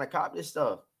 bro. I'm trying to cop this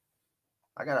stuff.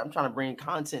 I'm trying to bring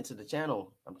content to the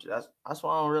channel. That's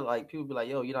why I don't really like people be like,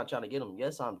 yo, you're not trying to get them.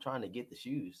 Yes, I'm trying to get the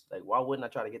shoes. Like, why wouldn't I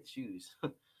try to get the shoes?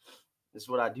 This is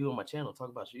what I do on my channel. Talk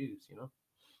about shoes, you know.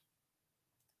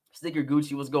 Sticker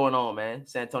Gucci, what's going on, man?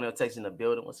 San Antonio, Texas in the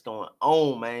building. What's going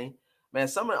on, man? Man,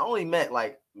 someone only met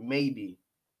like maybe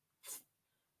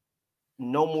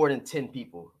no more than 10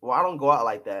 people. Well, I don't go out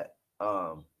like that.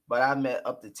 But I met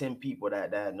up to 10 people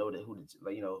that know that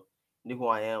like, you know, knew who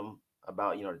I am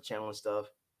about, you know, the channel and stuff.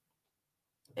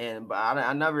 And but I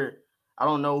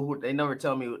don't know who, they never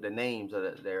tell me the names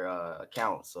of their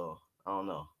accounts, so I don't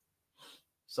know.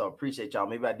 So appreciate y'all.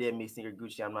 Maybe I did meet Sneaker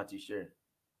Gucci. I'm not too sure.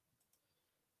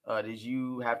 Did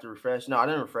you have to refresh? No, I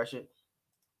didn't refresh it.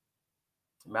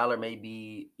 Mallard may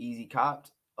be easy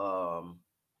copped.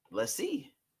 Let's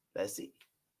see. Let's see.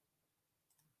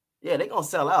 Yeah, they're gonna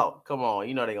sell out. Come on,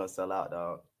 you know they're gonna sell out,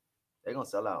 dog. They're gonna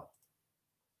sell out.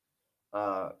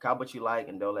 Cop what you like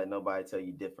and don't let nobody tell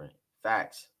you different.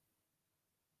 Facts.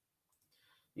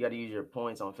 You got to use your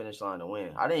points on finish line to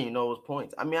win. I didn't even know it was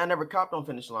points. I mean, I never copped on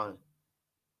finish line.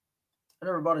 I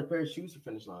never bought a pair of shoes for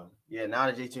finish line. Yeah, now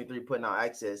the J23 putting out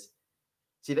access.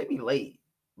 See, they be late,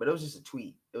 but it was just a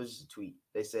tweet. It was just a tweet.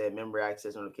 They said member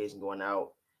access notification going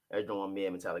out. Everyone on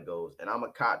Mnml.la goes. And I'm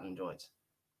a cotton joints.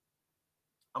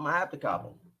 I'm going to have to cop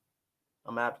them.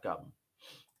 I'm going to have to cop them.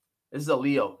 This is a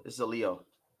Leo. This is a Leo.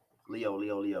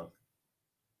 Leo.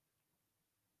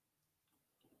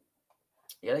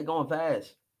 Yeah, they going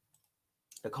fast.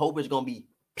 The Kobe's going to be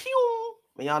pew.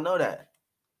 Man, y'all know that.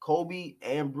 Kobe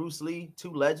and Bruce Lee,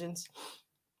 two legends.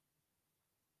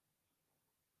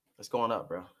 It's going up,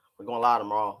 bro. We're going live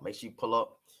tomorrow. Make sure you pull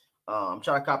up. I'm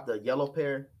trying to cop the yellow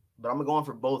pair, but I'm going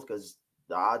for both because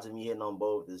the odds of me hitting on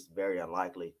both is very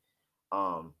unlikely.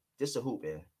 Just a hoop,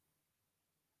 man.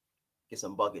 Get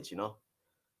some buckets, you know.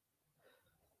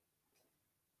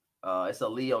 It's a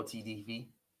Leo TDV.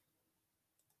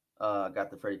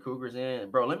 Got the Freddy Kruegers in.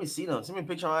 Bro, let me see them. Send me a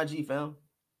picture on IG, fam.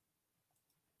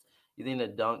 You think the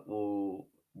dunk will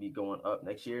be going up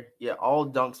next year? Yeah,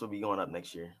 all dunks will be going up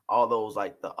next year. All those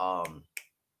like the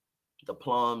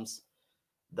plums,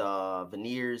 the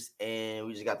veneers, and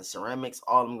we just got the ceramics.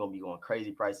 All of them gonna be going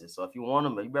crazy prices. So if you want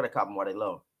them, you better cop them while they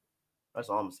low. That's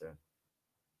all I'm saying.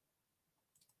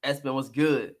 Espen, what's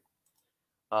good?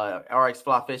 RX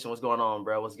Fly Fishing, what's going on,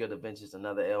 bro? What's good? Adventures,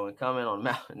 another L and coming on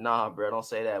mountain. Nah, bro, don't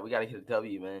say that. We gotta get a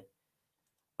W, man.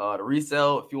 The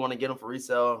resale, if you want to get them for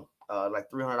resale, like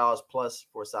 $300 plus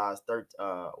for size 13.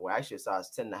 Well, actually, size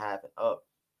 10 and a half and up,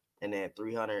 and then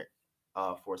 $300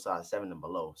 for size 7 and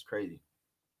below. It's crazy.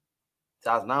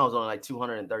 Size 9 was only like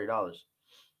 $230,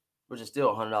 which is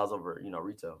still $100 over, you know,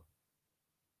 retail.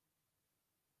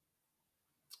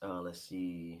 Let's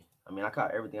see. I mean, I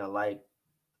caught everything I like.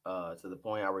 To the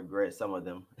point I regret some of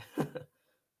them.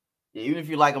 Yeah, even if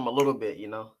you like them a little bit, you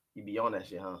know, you be on that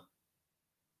shit, huh?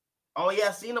 Oh yeah,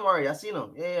 I seen them already. I seen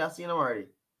them. Yeah, I seen them already.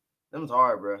 Them's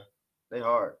hard, bro. They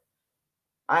hard.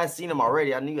 I had seen them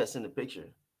already. I knew I sent a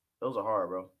picture. Those are hard,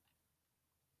 bro.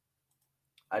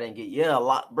 I didn't get a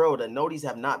lot, bro. The noties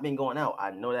have not been going out.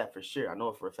 I know that for sure. I know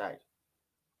it for a fact.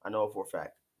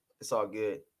 It's all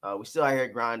good. We still out here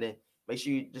grinding. Make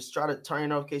sure you just try to turn your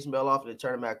notification bell off and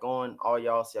turn it back on. All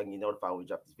y'all, so I can get notified when we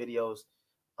drop these videos.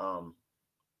 And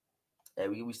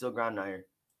we still grinding out here.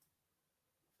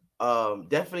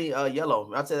 Definitely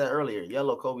yellow. I said that earlier.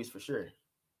 Yellow Kobe's for sure.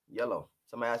 Yellow.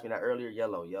 Somebody asked me that earlier.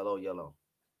 Yellow.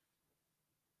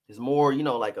 It's more, you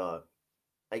know, like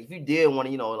if you did want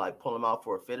to, you know, like pull them out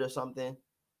for a fit or something,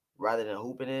 rather than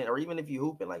hooping it, or even if you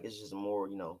hoop it, like it's just more,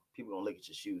 you know, people gonna look at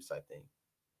your shoes type thing.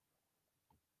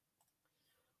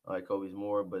 All right, Kobe's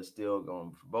more, but still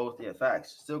going for both. Yeah,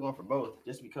 facts. Still going for both,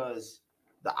 just because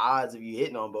the odds of you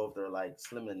hitting on both are like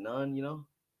slim to none, you know.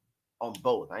 On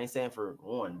both, I ain't saying for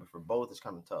one, but for both, it's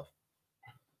kind of tough.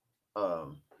 Let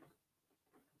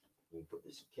me put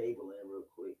this cable in real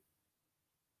quick.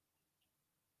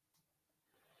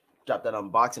 Drop that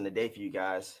unboxing today for you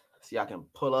guys. So y'all can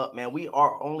pull up, man. We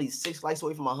are only 6 likes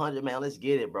away from 100, man. Let's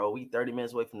get it, bro. We 30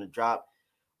 minutes away from the drop.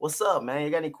 What's up, man? You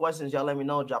got any questions? Y'all let me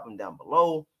know. Drop them down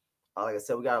below. Like I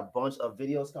said, we got a bunch of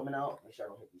videos coming out. Make sure I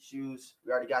don't hit these shoes.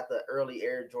 We already got the early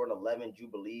Air Jordan 11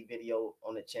 Jubilee video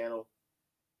on the channel.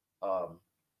 Of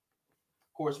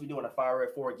course, we're doing a Fire Red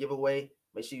 4 giveaway.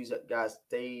 Make sure you guys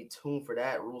stay tuned for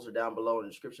that. Rules are down below in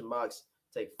the description box.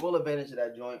 Take full advantage of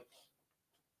that joint.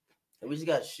 And we just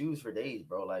got shoes for days,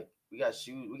 bro. Like we got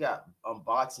shoes, we got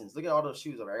unboxings. Look at all those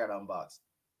shoes over there. I got unboxed.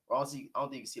 I don't think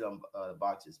you can see the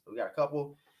boxes, but we got a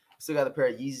couple. Still got a pair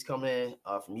of Yeezys coming in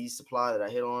from Yeezy Supply that I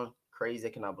hit on. Crazy,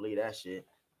 I cannot believe that shit.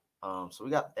 So we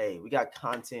got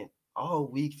content all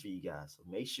week for you guys. So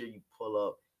make sure you pull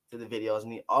up to the videos. We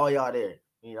need all y'all there.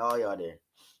 We need all y'all there.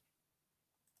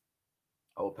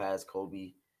 Opaz,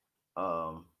 Kobe.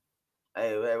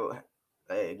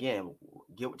 Hey, again,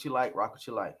 get what you like, rock what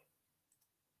you like.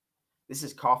 This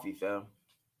is coffee, fam.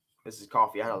 This is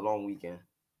coffee. I had a long weekend.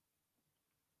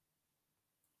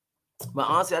 But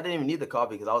honestly, I didn't even need the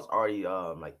coffee because I was already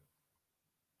like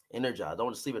energized. I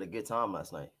want to sleep at a good time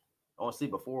last night. I want to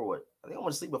sleep before what? I think I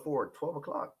want to sleep before 12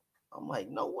 o'clock. I'm like,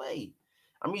 no way.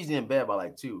 I'm usually in bed by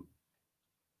like 2.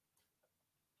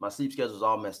 My sleep schedule's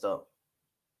all messed up.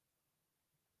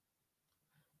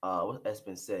 What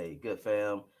Espen say? Good,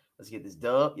 fam. Let's get this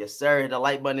dub. Yes, sir. The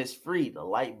like button is free. The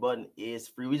like button is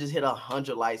free. We just hit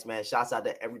 100 likes, man. Shouts out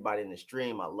to everybody in the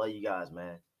stream. I love you guys,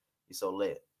 man. You're so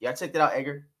lit. Yeah, I checked it out,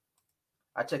 Edgar.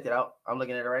 I checked it out. I'm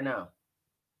looking at it right now.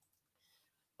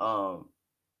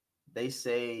 They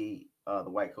say the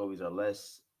white Kobe's are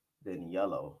less than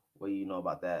yellow. What do you know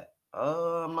about that?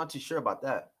 I'm not too sure about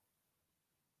that.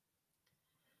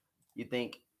 You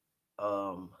think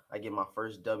I get my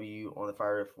first W on the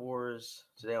Fire Red 4s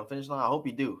today on finish line? I hope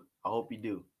you do. I hope you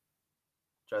do.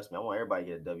 Trust me, I want everybody to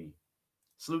get a W.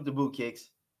 Salute the boot kicks.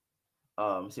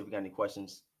 Let's see if we got any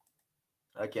questions.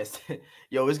 I guess,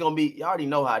 yo, it's going to be, you already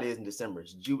know how it is in December.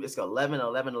 It's 11,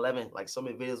 11, 11, like so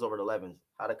many videos over the 11s.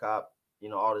 How to cop,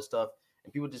 all this stuff.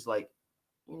 And people just like,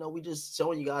 we just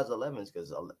showing you guys 11s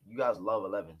because you guys love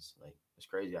 11s. Like, it's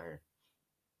crazy out here.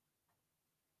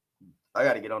 I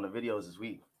got to get on the videos this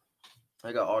week.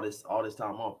 I got all this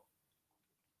time off.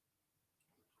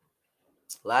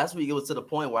 Last week, it was to the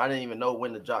point where I didn't even know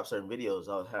when to drop certain videos.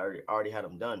 I already had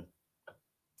them done.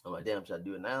 I'm like, damn, should I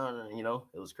do it now? And,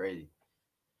 it was crazy.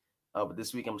 But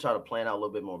this week, I'm trying to plan out a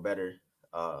little bit more better.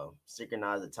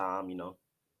 Synchronize the time,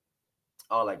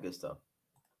 all that good stuff.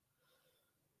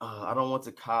 I don't want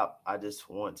to cop. I just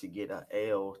want to get an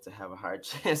L to have a higher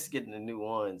chance of getting the new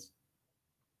ones.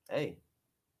 Hey,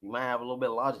 you might have a little bit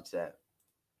of logic to that.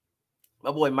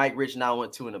 My boy Mike Rich now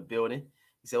went to in the building.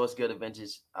 He said, what's good,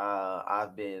 Adventures?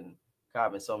 I've been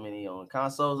copping so many on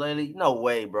consoles lately. No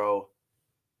way, bro.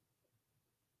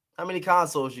 How many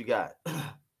consoles you got?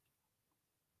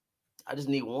 I just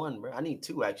need one, bro. I need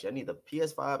 2, actually. I need the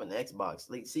PS5 and the Xbox.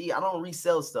 Like, see, I don't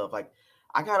resell stuff. Like,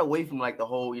 I got away from, like, the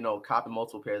whole, copping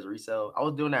multiple pairs of resale. I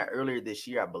was doing that earlier this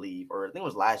year, I believe. Or I think it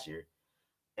was last year.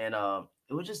 And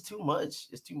it was just too much.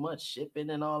 It's too much shipping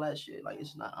and all that shit. Like,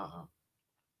 it's not,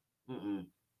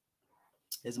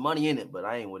 There's money in it, but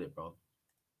I ain't with it, bro.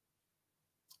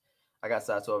 I got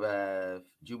size 12 have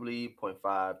Jubilee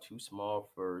 0.5, too small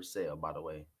for sale, by the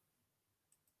way.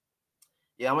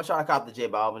 Yeah, I'm gonna try to cop the J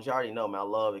Balvin. You already know, man. I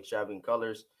love extravagant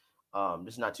colors.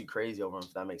 Just not too crazy over them,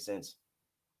 if that makes sense.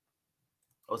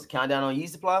 Oh, it's the countdown on Yeezy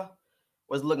Supply?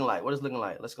 What's it looking like? What is it looking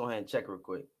like? Let's go ahead and check real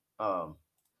quick.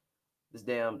 This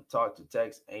damn talk to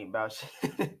text ain't about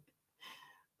shit.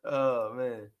 Oh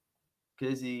man.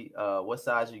 Kizzy, what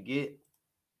size you get?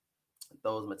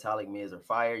 Those metallic mids are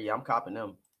fire. Yeah, I'm copping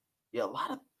them. Yeah, a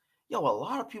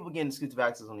lot of people getting exclusive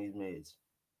access on these mids.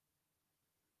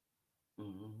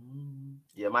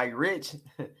 Yeah, Mike Rich.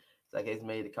 It's like it's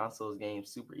made the consoles game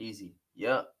super easy.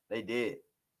 Yep, they did.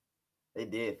 They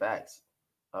did. Facts.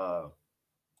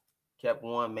 Kept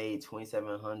one, made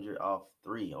 2,700 off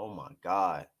 3. Oh my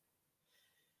god.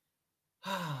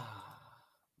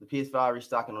 The PS5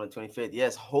 restocking on the 25th.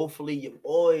 Yes, hopefully your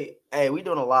boy. Hey, we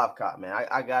doing a live cop, man.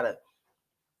 I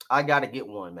gotta get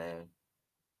one, man.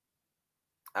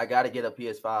 I gotta get a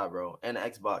PS5, bro, and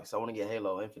an Xbox. I want to get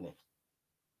Halo Infinite.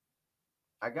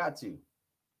 I got to.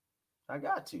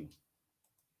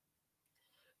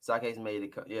 StockX made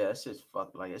it. Yeah, it's just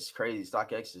fuck. Like, it's crazy.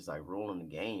 StockX is like ruling the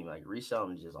game. Like,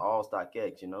 reselling is just all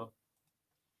StockX,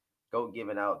 Go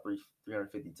giving out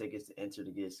 350 tickets to enter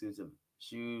to get exclusive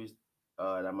shoes.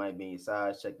 That might be in your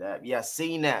size. Check that. Yeah,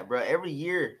 seen that, bro. Every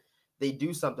year they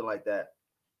do something like that.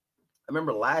 I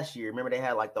remember last year. Remember they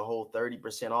had like the whole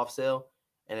 30% off sale,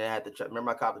 and they had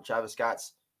remember I copped the Travis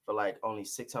Scott's for like only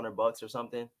 $600 or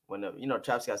something. When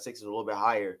Travis Scott 6 is a little bit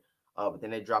higher, but then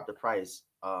they dropped the price.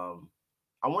 I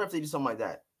wonder if they do something like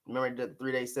that. Remember they did the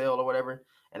 3-day sale or whatever,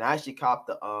 and I actually copped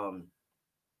the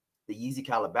Yeezy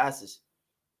Calabasas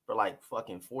for like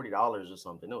fucking $40 or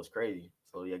something. It was crazy.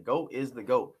 So yeah, GOAT is the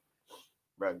GOAT,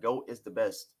 bro. GOAT is the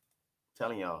best. I'm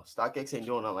telling y'all, StockX ain't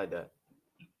doing nothing like that.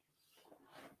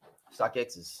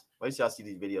 StockX's. Wait till y'all see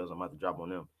these videos. I'm about to drop on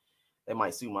them. They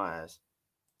might sue my ass.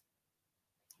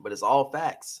 But it's all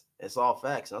facts. It's all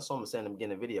facts. And that's what I'm saying in the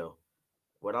beginning of the video.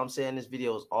 What I'm saying in this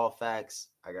video is all facts.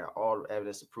 I got all the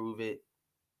evidence to prove it.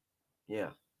 Yeah.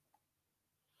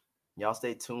 Y'all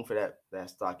stay tuned for that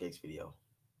StockX video.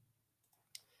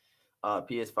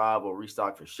 PS5 will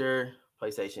restock for sure.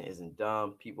 PlayStation isn't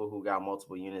dumb. People who got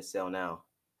multiple units sell now.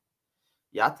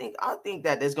 Yeah, I think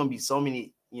that there's gonna be so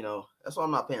many, you know, that's why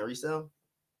I'm not paying resale.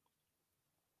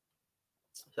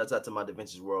 Shouts out to my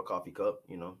DaVinci's World coffee cup,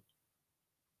 you know.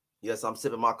 Yes, I'm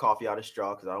sipping my coffee out of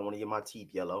straw because I don't want to get my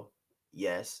teeth yellow.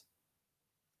 Yes.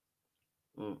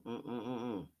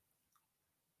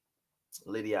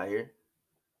 Liddy out here.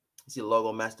 You see the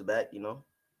logo master back, you know.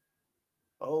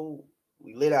 Oh,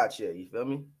 we lit out here, you feel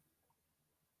me?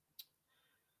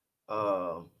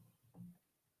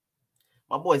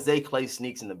 My boy Zay Clay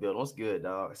Sneaks in the building. What's good,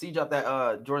 dog? I see you dropped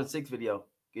that Jordan 6 video.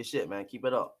 Good shit, man. Keep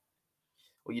it up.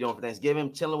 What you doing for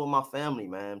Thanksgiving? Chilling with my family,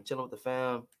 man. Chilling with the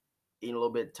fam. Eating a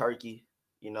little bit of turkey.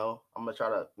 You know, I'm gonna try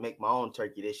to make my own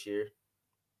turkey this year.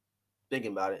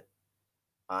 Thinking about it.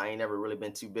 I ain't never really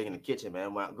been too big in the kitchen,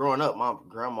 man. When growing up, my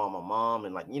grandma, my mom,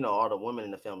 and like, you know, all the women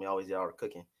in the family always did all the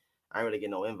cooking. I didn't really get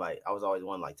no invite. I was always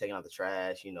one like taking out the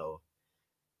trash, you know.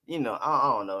 I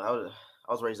don't know.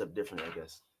 I was raised up differently, I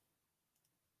guess.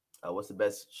 What's the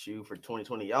best shoe for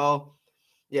 2020, y'all?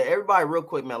 Yeah, everybody, real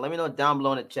quick, man. Let me know down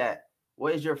below in the chat.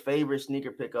 What is your favorite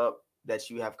sneaker pickup that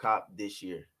you have copped this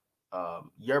year?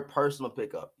 Your personal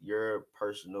pickup.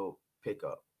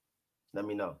 Let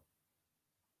me know.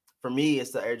 For me,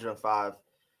 it's the Air Jordan 5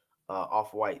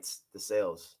 off-whites, the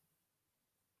sales.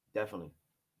 Definitely.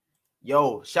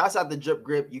 Yo, shouts out to Drip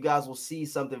Grip. You guys will see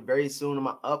something very soon in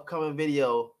my upcoming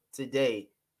video today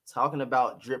talking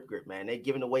about Drip Grip, man. They're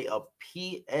giving away a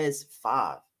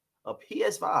PS5. A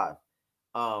PS5.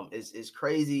 It's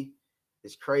crazy.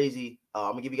 It's crazy.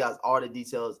 I'm gonna give you guys all the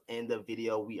details in the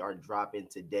video we are dropping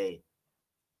today.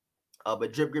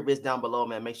 But Drip Grip is down below,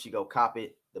 man. Make sure you go cop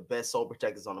it. The best sole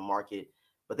protectors on the market.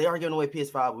 But they are giving away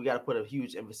PS5. We got to put a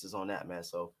huge emphasis on that, man.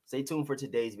 So stay tuned for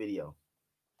today's video.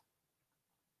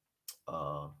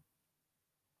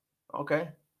 Okay.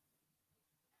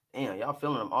 Damn, y'all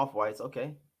feeling them off-whites.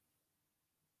 Okay.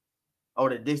 Oh,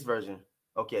 the disc version.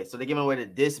 Okay, so they're giving away the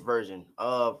disc version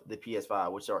of the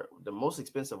PS5, which are the most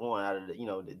expensive one out of the, you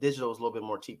know, the digital is a little bit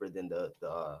more cheaper than the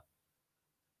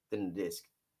disc.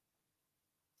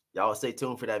 Y'all stay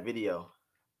tuned for that video,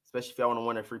 especially if y'all want to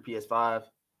win a free PS5.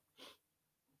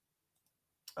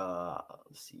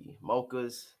 Let's see,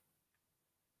 mochas,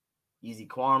 easy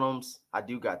quantums. I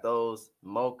do got those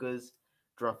mochas.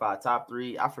 Jordan 5 top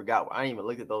 3. I forgot. I ain't even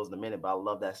looked at those in a minute, but I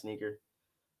love that sneaker.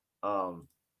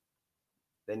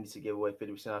 They need to give away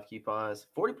 50% off coupons.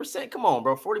 40%? Come on,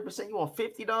 bro. 40%? You want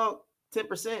 50, dog?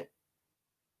 10%?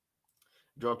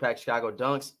 Jordan Pack Chicago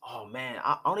Dunks. Oh, man.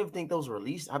 I don't even think those were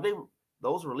released. Have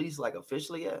those released, like,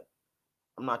 officially yet?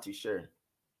 I'm not too sure.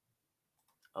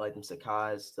 I like them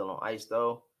Sakai's. Still on ice,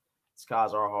 though.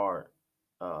 Sakai's are hard.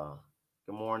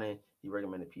 Good morning. You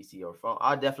recommend a PC or phone?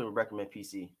 I definitely recommend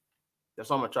PC. That's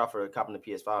what I'm going to try for copping the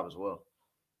PS5 as well.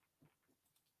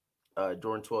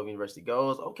 Jordan 12 University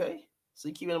Goes. Okay. So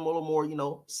you keeping them a little more, you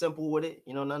know, simple with it.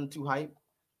 You know, nothing too hype.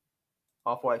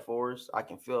 Off-white 4s. I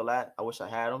can feel that. I wish I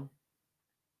had them.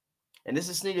 And this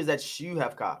is sneakers that you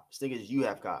have copped. Sneakers you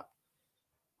have copped.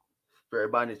 For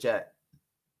everybody in the chat.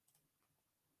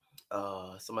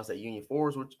 Somebody said Union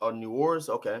 4s, which are New Wars.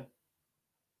 Okay.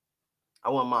 I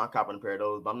wouldn't mind copping a pair of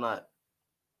those, but I don't think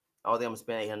I'm going to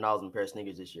spend $800 on a pair of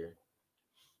sneakers this year.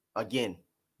 Again,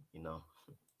 you know,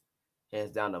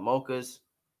 hands down the mochas.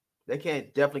 They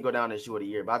can't definitely go down this shoe of the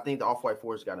year, but I think the off-white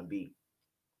 4s got to beat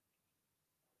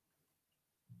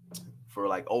for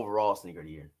like overall sneaker of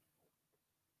the year.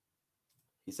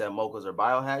 He said mochas are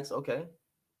biohacks. Okay.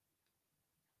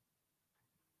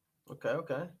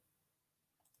 Okay.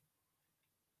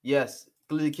 Yes,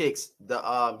 Clearly Kicks.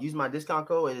 The use my discount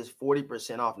code. It is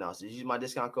 40% off now. So use my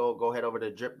discount code. Go head over to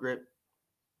Drip Grip.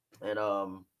 And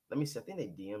let me see. I think they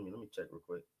DM me. Let me check real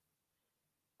quick.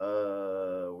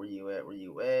 Where you at?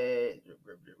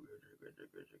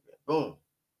 Boom.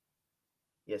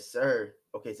 Yes, sir.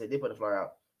 Okay, so they put the flyer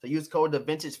out. So use code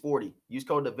TheVintage40. Use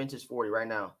code TheVintage40 right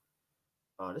now.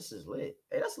 This is lit.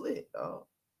 Hey, that's lit.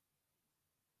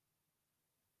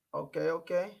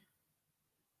 Okay.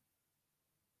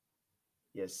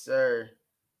 Yes, sir.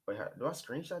 Wait, do I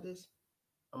screenshot this?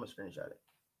 I'm gonna screenshot it.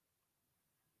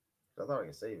 I thought I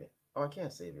could save it. Oh, I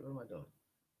can't save it. What am I doing?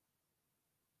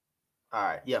 All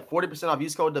right, yeah, 40% off.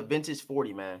 Use code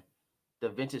TheVintage40, man.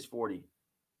 TheVintage40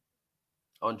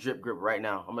 on Drip Grip right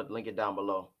now. I'm gonna link it down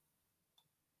below.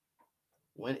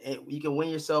 You can win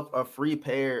yourself a free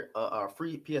pair, a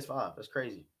free PS5. That's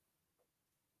crazy.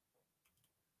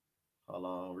 Hold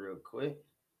on, real quick.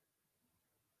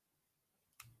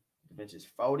 The bench is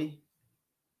 40.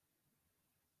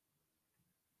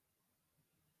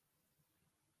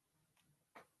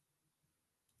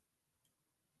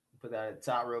 Put that at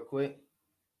the top real quick.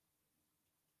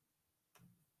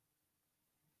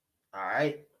 All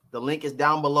right. The link is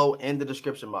down below in the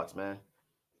description box, man.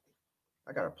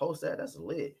 I gotta post that. That's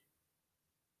lit.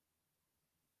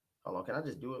 Hold on. Can I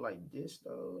just do it like this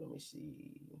though? Let me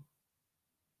see.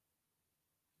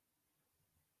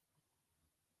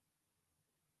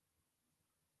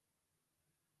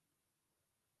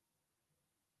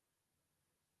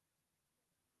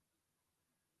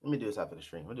 Let me do this after the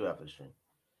stream. We'll do it after the stream.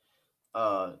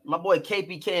 My boy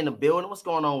KPK in the building. What's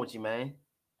going on with you, man?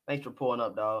 Thanks for pulling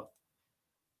up, dog.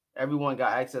 Everyone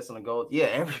got access on the gold. Yeah,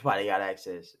 everybody got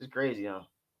access. It's crazy, huh?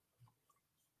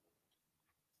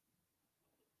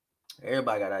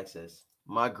 Everybody got access.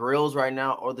 My grills right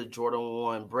now are the Jordan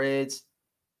 1 breads,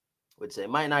 which they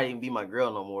might not even be my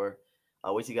grill no more.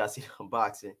 Wait till you guys see the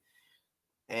unboxing.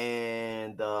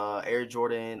 And Air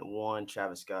Jordan 1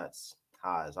 Travis Scott's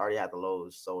highs. I already had the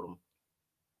lows, sold them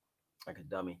like a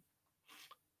dummy.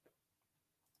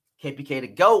 KPK the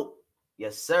GOAT.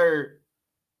 Yes, sir.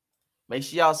 Make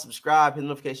sure y'all subscribe, hit the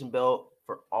notification bell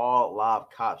for all live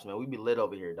cops, man. We be lit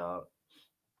over here, dog.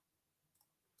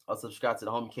 Also subscribe to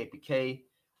the homie KPK,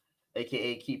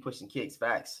 aka Keep Pushing Kicks.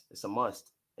 Facts. It's a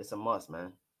must. It's a must,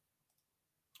 man.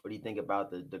 What do you think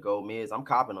about the gold mids? I'm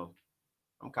copping them.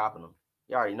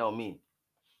 You already know me.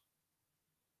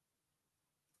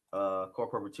 Core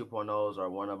Purple 2.0s are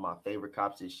one of my favorite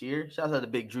cops this year. Shout out to the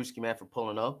big Drewski, man, for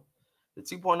pulling up. The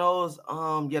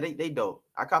 2.0s, yeah, they dope.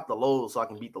 I cop the lows so I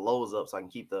can beat the lows up so I can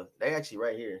keep they actually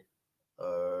right here.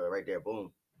 Right there,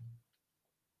 boom.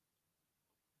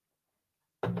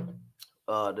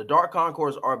 The Dark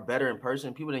Concours are better in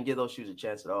person. People didn't give those shoes a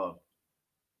chance at all.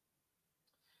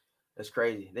 That's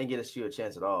crazy. They didn't get a shoe a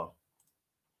chance at all.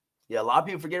 Yeah, a lot of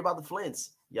people forget about the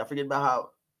Flints. Y'all forget about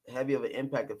how heavy of an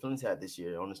impact the Flints had this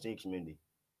year on the sneaker community.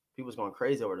 People's going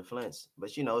crazy over the Flints.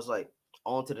 But, you know, it's like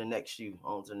on to the next shoe,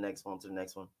 on to the next one.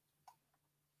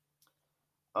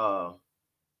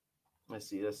 Let's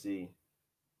see.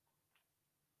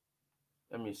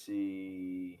 Let me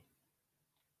see.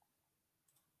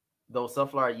 Those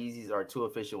Sunflower Yeezys are too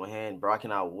official in hand, bro. I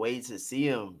cannot wait to see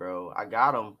them, bro. I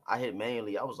got them. I hit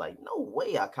manually. I was like, no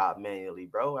way I caught manually,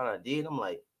 bro. And I did. I'm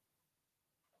like,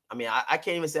 I mean, I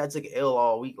can't even say I took an L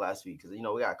all week last week because, you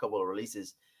know, we got a couple of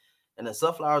releases. And the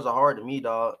Sunflowers are hard to me,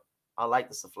 dog. I like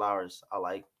the Sunflowers.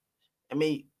 I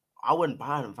mean, I wouldn't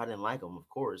buy them if I didn't like them, of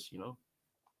course, you know.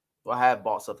 Well, I have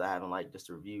bought stuff that I haven't liked just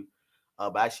to review.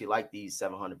 But I actually like these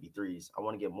 700 V3s. I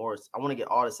want to get more. I want to get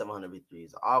all the 700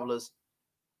 V3s. The Avlas,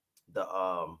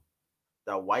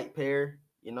 the white pair,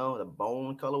 you know, the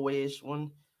bone colorway-ish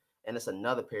one. And it's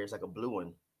another pair. It's like a blue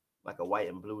one, like a white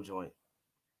and blue joint.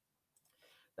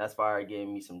 That's fire. Gave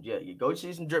me some jet. You go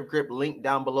choose some Drip Grip. Link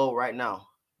down below right now.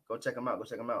 Go check them out. Go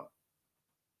check them out.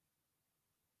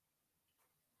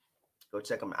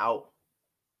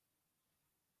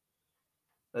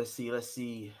 Let's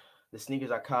see. The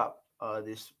sneakers I cop.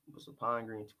 This was a Pine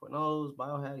Green 2.0s,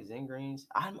 Biohack, Zen Greens.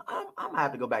 I'm gonna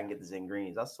have to go back and get the Zen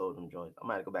Greens. I sold them joints. I'm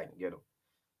gonna have to go back and get them.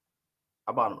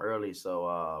 I bought them early, so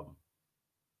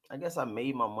I guess I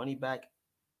made my money back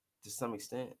to some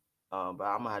extent. But I'm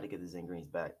gonna have to get the Zen Greens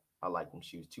back. I like them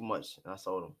shoes too much, and I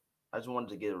sold them. I just wanted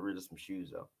to get rid of some shoes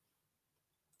though.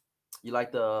 You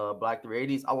like the Black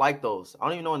 380s? I like those. I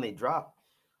don't even know when they drop,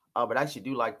 but I actually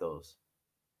do like those.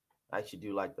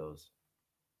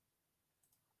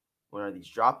 When are these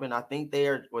dropping? I think they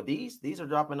are. Well, these are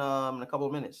dropping in a couple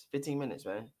of minutes. 15 minutes,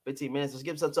 man. 15 minutes. Let's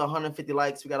get us up to 150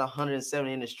 likes. We got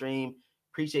 170 in the stream.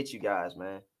 Appreciate you guys,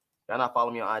 man. Y'all not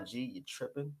following me on IG? You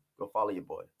tripping? Go follow your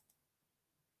boy.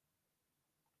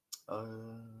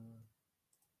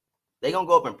 They gonna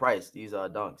go up in price. These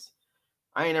dunks.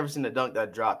 I ain't never seen a dunk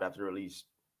that dropped after release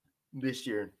this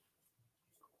year.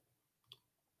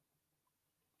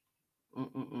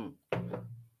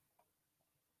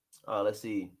 Let's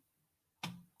see.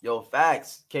 Yo,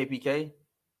 facts, KPK.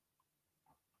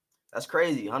 That's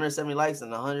crazy. 170 likes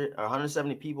and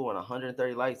 170 people and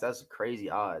 130 likes. That's crazy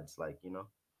odds. Like, you know.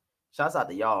 Shouts out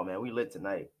to y'all, man. We lit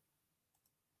tonight.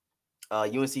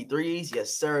 UNC 3s.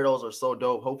 Yes, sir. Those are so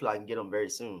dope. Hopefully I can get them very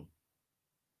soon.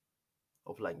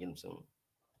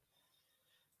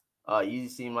 Yeezy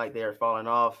seem like they're falling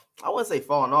off. I wouldn't say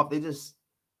falling off. They just,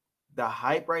 the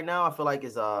hype right now, I feel like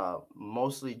is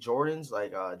mostly Jordans,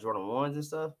 like Jordan 1s and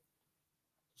stuff.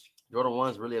 Jordan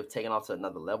 1s really have taken off to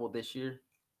another level this year.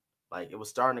 Like it was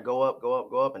starting to go up, go up,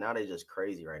 go up, and now they're just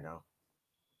crazy right now.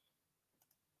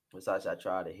 What size I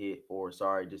try to hit? Or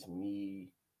sorry, just me.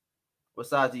 What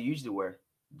size do you usually wear?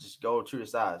 Just go true to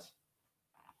size.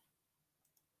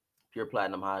 Pure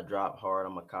platinum high drop hard.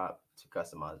 I'm a cop to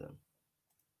customize them.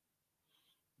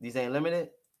 These ain't limited.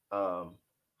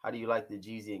 How do you like the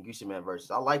Jeezy and Gucci Man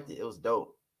versus? I liked it. It was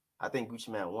dope. I think Gucci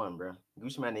Man won, bro.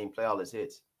 Gucci Man didn't play all his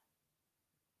hits.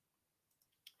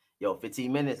 Yo,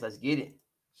 15 minutes. Let's get it.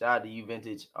 Shout out to you,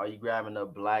 Vintage. Are you grabbing the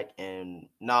black and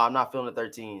no? I'm not feeling the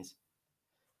 13s.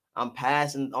 I'm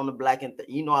passing on the black and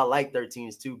you know I like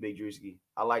 13s too, Big Drewski.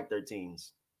 I like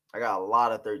 13s. I got a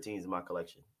lot of 13s in my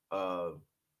collection. I'm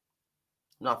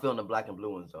not feeling the black and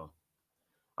blue ones though.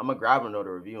 I'm gonna grab them though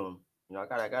to review them. You know,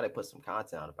 I gotta put some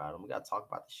content about them. We gotta talk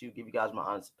about the shoe, give you guys my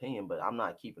honest opinion, but I'm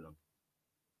not keeping them.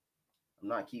 I'm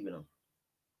not keeping them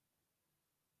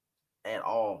at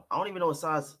all. I don't even know what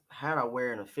size hat I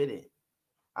wear in a fitted.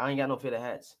 I ain't got no fitted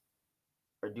hats,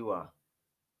 or do I?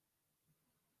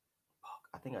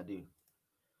 I think I do.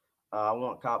 I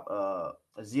want cop a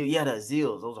Zeal. Yeah, the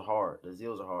Zeals. Those are hard. The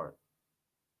Zeals are hard.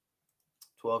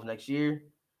 12 next year.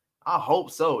 I hope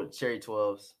so. Cherry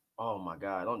 12s. Oh my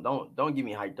god. Don't get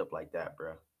me hyped up like that,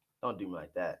 bro. Don't do me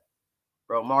like that.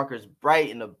 Bro, Marker's bright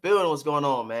in the building. What's going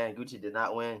on, man? Gucci did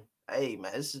not win. Hey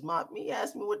man, this is me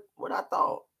asking me what I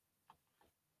thought.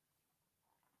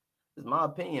 This is my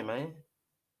opinion, man.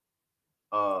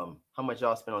 How much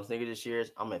y'all spent on sneakers this year?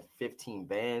 I'm at 15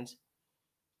 bands.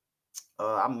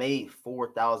 I made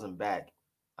 4,000 back.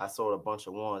 I sold a bunch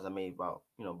of ones. I made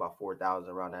about 4,000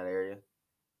 around that area.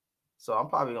 So I'm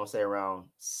probably gonna say around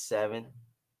seven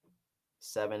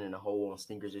in the hole on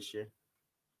sneakers this year.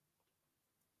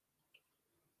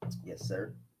 Yes,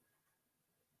 sir.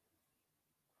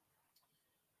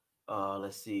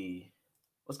 Let's see.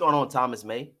 What's going on, Thomas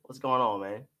May? What's going on,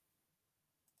 man?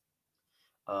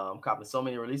 I'm copping so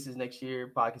many releases next year.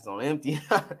 Pockets on empty.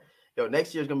 Yo,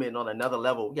 next year's gonna be on another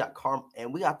level. We got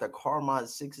we got the Carmine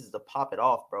 6s to pop it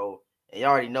off, bro. And you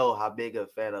already know how big of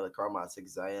a fan of the Carmine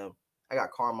 6s I am. I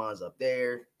got Carmines up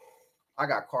there. I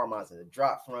got Carmines in the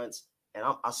drop fronts. And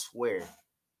I swear,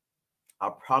 I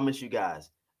promise you guys,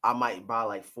 I might buy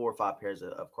like 4 or 5 pairs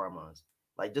of Carmines.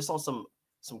 Like just on some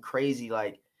crazy,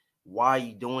 like, why are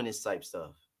you doing this type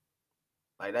stuff?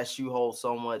 Like that shoe holds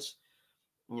so much,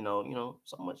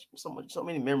 so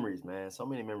many memories, man. So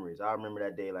many memories. I remember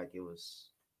that day like it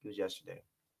was yesterday.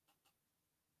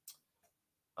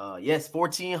 Yes,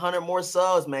 1,400 more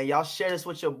subs, man. Y'all share this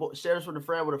with share this with a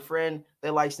friend. With a friend,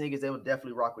 they like sneakers. They would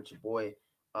definitely rock with your boy.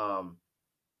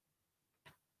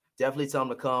 Definitely tell them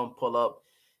to come pull up,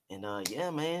 and yeah,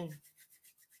 man.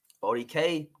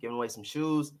 40K giving away some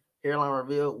shoes. Hairline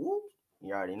reveal. Whoop,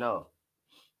 you already know.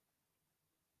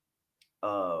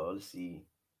 Let's see.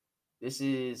 This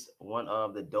is one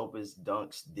of the dopest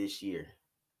dunks this year.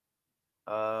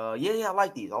 Yeah, I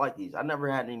like these. I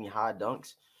never had any high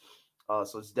dunks.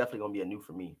 So it's definitely gonna be a new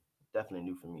for me. Definitely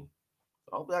new for me.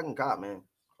 So hopefully I can cop, man.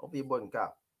 Hopefully your boy can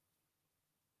cop.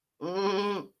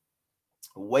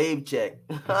 Wave check.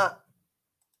 Trying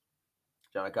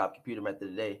to cop computer method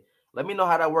today. Let me know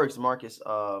how that works, Marcus.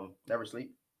 Never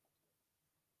sleep.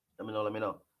 Let me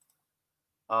know.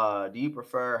 Do you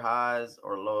prefer highs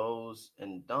or lows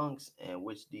and dunks? And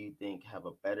which do you think have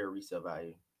a better resale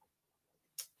value?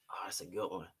 Oh, that's a good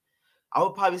one. I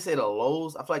would probably say the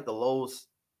lows. I feel like the lows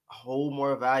hold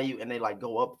more value and they like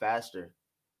go up faster,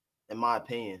 in my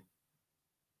opinion.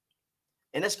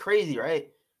 And that's crazy, right?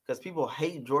 Because people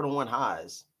hate Jordan 1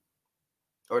 highs.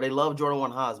 Or they love Jordan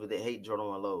 1 highs, but they hate Jordan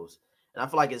 1 lows. And I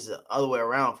feel like it's the other way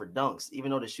around for dunks, even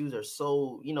though the shoes are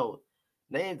so,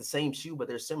 they ain't the same shoe, but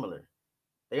they're similar.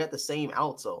 They got the same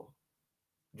outsole.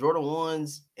 Jordan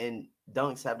 1s and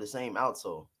dunks have the same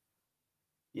outsole.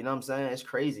 You know what I'm saying? It's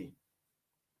crazy.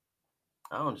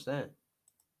 I don't understand.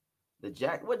 The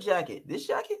jacket, what jacket? This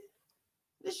jacket?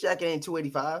 This jacket ain't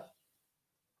 285.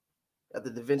 Got the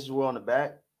Da Vinci World on the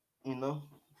back,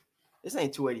 This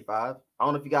ain't 285. I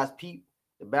don't know if you guys peep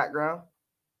the background.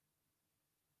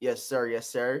 Yes, sir. Yes,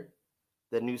 sir.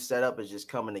 The new setup is just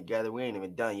coming together. We ain't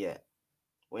even done yet.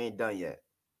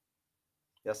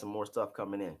 Got some more stuff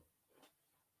coming in.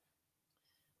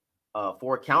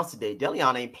 4 accounts today.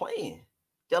 Deleon ain't playing.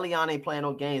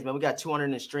 No games, man. We got 200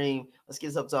 in the stream. Let's get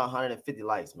this up to 150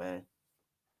 likes, man.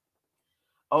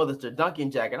 Oh, that's the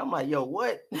Duncan jacket. I'm like, yo,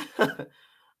 what?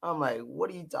 I'm like, what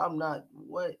are you? I'm not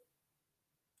what?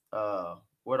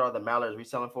 What are the Mallards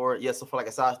reselling for? Yeah, so for like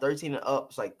a size 13 and up,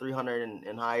 it's like 300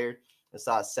 and higher. And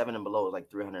size 7 and below is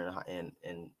like 300 and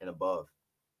above.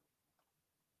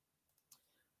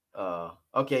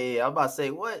 Okay, yeah, I'm about to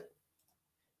say what?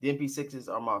 The MP6s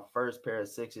are my first pair of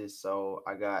 6s, so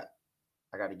I got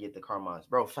I got to get the Carmines.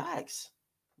 Bro, facts.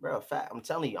 Bro, fact. I'm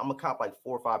telling you, I'm going to cop like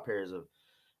 4 or 5 pairs of,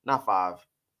 not 5,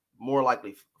 more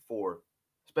likely 4.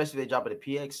 Especially if they drop it at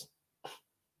PX.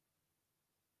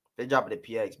 They drop it at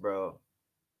PX, bro.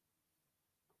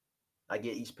 I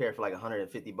get each pair for like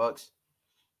 $150.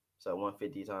 So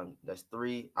 150 times, that's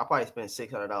 3. I probably spend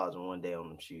 $600 in one day on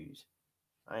them shoes.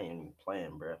 I ain't even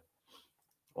playing, bro.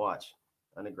 Watch.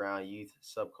 Underground youth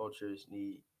subcultures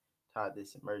need tied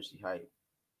this emergency hype.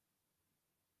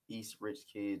 East rich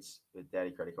kids with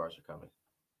daddy credit cards are coming.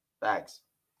 Facts.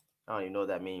 I don't even know what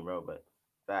that means, bro, but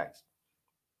facts.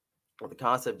 With the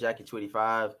concept jacket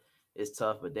 285 is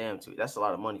tough, but damn, that's a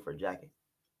lot of money for a jacket.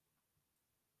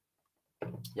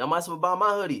 Y'all might as well buy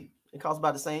my hoodie. It costs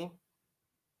about the same.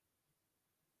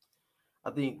 I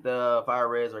think the Fire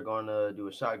Reds are going to do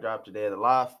a shock drop today at the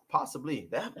live. Possibly.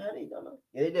 They haven't done it.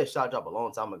 Yeah, they did a shock drop a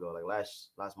long time ago, like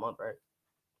last month, right?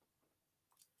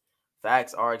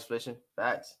 Facts, RX Fishing.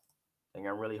 Facts. I think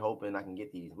I'm really hoping I can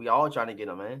get these. We all trying to get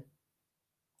them, man.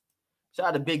 Shout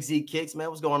out to Big Z Kicks, man.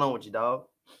 What's going on with you, dog?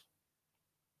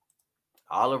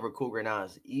 Oliver Cool Grade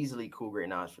 9s. Easily Cool Grade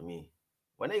 9s for me.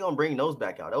 When they going to bring those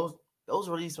back out? Those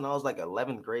released when I was like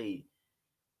 11th grade.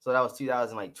 So that was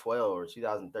 2012 or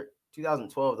 2013.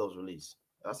 2012, those released.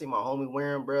 I see my homie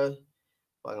wearing, bro.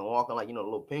 Fucking walking like, the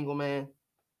little penguin man.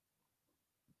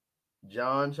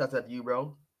 John, shouts out to you,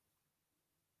 bro.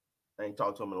 I ain't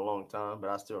talked to him in a long time, but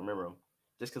I still remember him.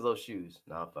 Just because those shoes.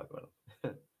 Nah, I'm fucking with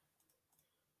him.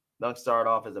 Dunk started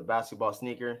off as a basketball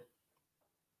sneaker.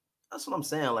 That's what I'm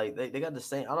saying. Like, they got the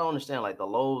same. I don't understand. Like, the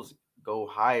lows go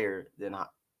higher than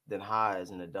highs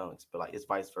in the dunks. But, like, it's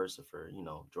vice versa for,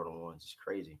 Jordan 1s. It's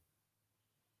crazy.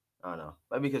 I don't know.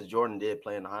 Maybe because Jordan did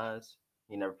play in the highs.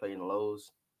 He never played in the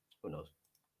lows. Who knows?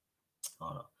 I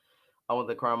don't know. I want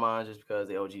the Carmine just because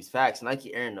the OG's facts.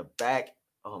 Nike Air in the back.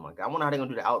 Oh, my God. I wonder how they're going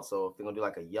to do the outsole. If they're going to do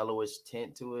like a yellowish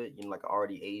tint to it, like an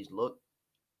already aged look.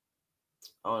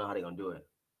 I don't know how they're going to do it.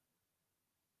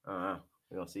 We're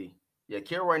going to see. Yeah,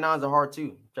 Kilroy 9s are hard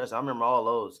too. Trust me, I remember all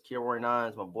those. Kilroy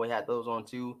 9s. My boy had those on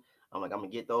too. I'm like, I'm going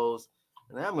to get those.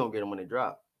 And then I'm going to get them when they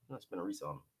drop. I'm not spend a resale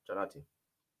on them. Try not to.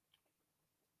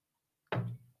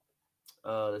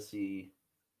 Let's see.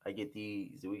 I get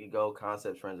these. We could go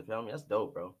Concepts, Friends, and Family. That's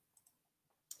dope, bro.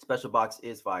 Special box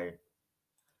is fire.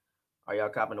 Are y'all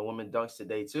copping the women dunks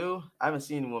today too? I haven't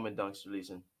seen any women dunks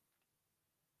releasing.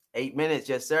 8 minutes,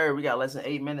 yes, sir. We got less than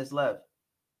 8 minutes left.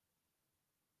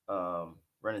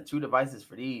 Running 2 devices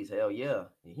for these. Hell yeah.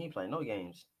 He ain't playing no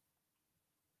games.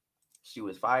 She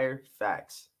was fire.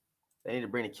 Facts. They need to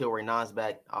bring the Kilroy 9s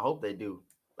back. I hope they do.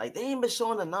 Like, they ain't been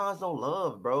showing the 9s no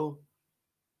love, bro.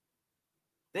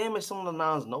 They ain't been showing the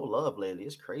 9s no love lately.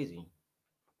 It's crazy.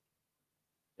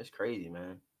 It's crazy,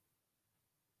 man.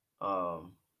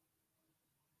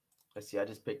 Let's see. I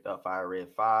just picked up Fire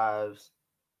Red 5s.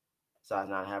 Size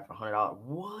 9.5 for $100.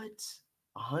 What?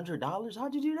 $100?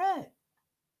 How'd you do that?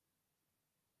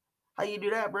 How you do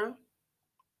that, bro?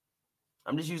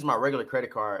 I'm just using my regular credit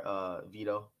card,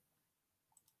 Vito.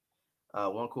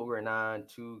 1 Kilroy 9,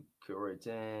 2 Kilroy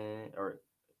 10, or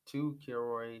 2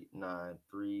 Kilroy 9,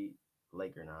 3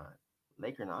 Laker 9.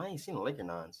 Laker 9? I ain't seen the Laker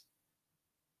 9s.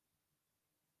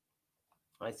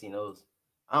 I ain't seen those.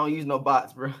 I don't use no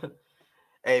bots, bro.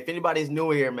 Hey, if anybody's new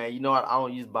here, man, you know I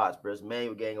don't use bots, bro. It's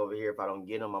manual gang over here. If I don't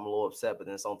get them, I'm a little upset, but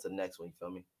then it's on to the next one, you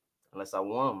feel me? Unless I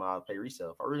want them, I'll pay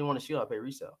resale. If I really want to shoot, I'll pay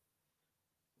resale.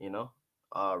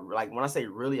 Like when I say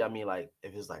really, I mean like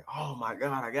if it's like, oh my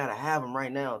God, I gotta have them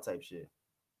right now type shit.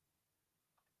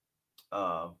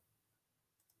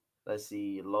 Let's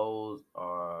see, lows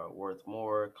are worth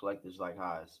more. Collectors like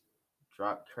highs.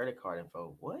 Drop credit card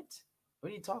info. What are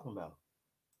you talking about?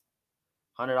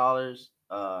 $100.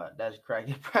 That's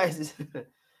cracking prices.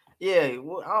 Yeah,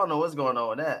 well, I don't know what's going on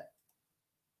with that.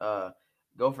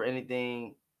 Go for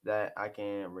anything that I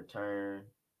can return.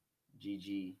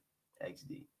 GG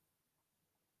XD.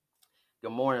 Good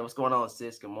morning. What's going on,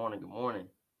 sis? Good morning. Good morning.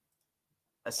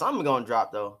 Something gonna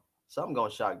drop though. Something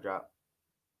gonna shock drop.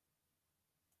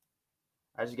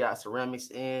 I just got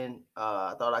ceramics in.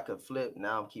 I thought I could flip.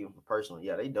 Now I'm keeping for personal.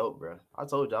 Yeah, they dope, bro. I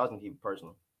told you I was gonna keep it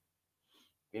personal.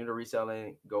 If you need to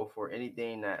reselling, go for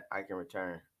anything that I can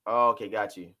return. Oh, okay,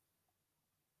 got you.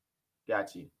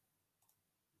 Got you.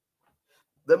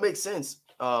 That makes sense.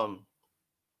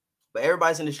 But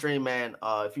everybody's in the stream, man.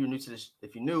 If you're new to this,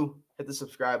 if you're new, hit the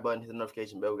subscribe button, hit the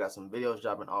notification bell. We got some videos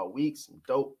dropping all week, some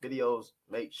dope videos.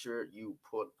 Make sure you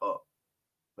pull up.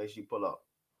 Make sure you pull up.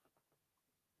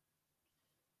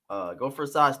 Go for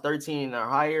size 13 or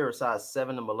higher or size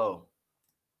 7 and below.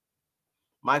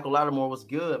 Michael Lattimore, what's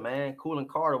good, man? Coolin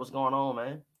Carter, what's going on,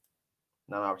 man?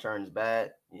 No, return is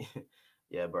bad.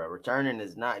 Yeah, bro. Returning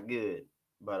is not good.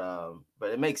 But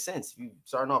it makes sense if you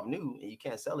starting off new and you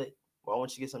can't sell it. Why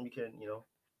won't you get something you can, you know,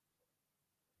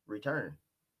 return?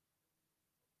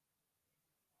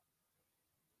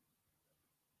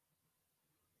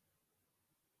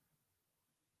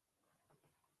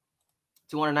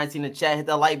 $219 in the chat. Hit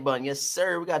that like button. Yes,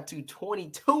 sir. We got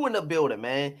 222 in the building,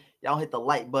 man. Y'all hit the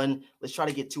like button. Let's try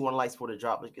to get 200 likes for the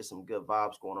drop. Let's get some good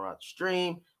vibes going around the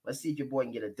stream. Let's see if your boy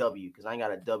can get a W, because I ain't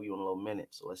got a W in a little minute.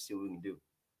 So let's see what we can do.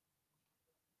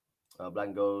 Black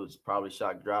and Gold's probably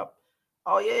shock drop.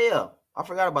 Oh, yeah. I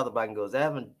forgot about the Black and Golds. They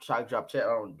haven't shock drop chat, I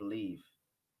don't believe.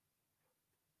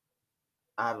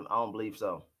 I don't believe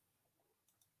so.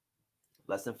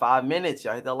 Less than 5 minutes.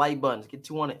 Y'all hit the like button. Let's get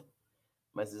 200.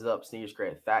 Messes up. Sneakers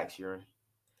credit. Facts, Urine.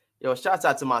 Yo, shouts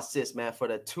out to my sis, man, for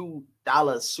the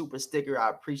 $2 super sticker. I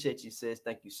appreciate you, sis.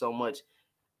 Thank you so much.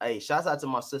 Hey, shouts out to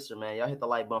my sister, man. Y'all hit the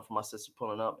like button for my sister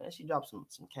pulling up. And she dropped some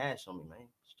cash on me, man.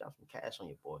 She dropped some cash on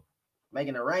your boy.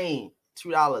 Making it rain.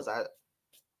 $2.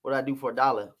 What do I do for $1? You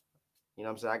know what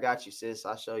I'm saying? I got you, sis.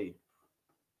 I'll show you.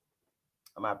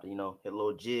 I'm gonna have to, you know, hit a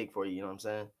little jig for you. You know what I'm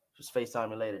saying? Just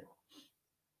FaceTime me later.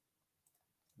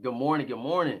 Good morning. Good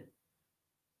morning.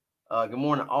 Good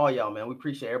morning, all y'all, man. We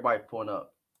appreciate everybody pulling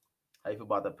up. How you feel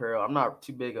about the apparel? I'm not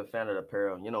too big a fan of the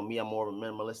apparel. You know me, I'm more of a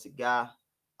minimalistic guy.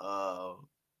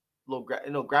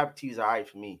 Graphic tees are all right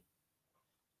for me.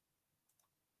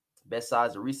 Best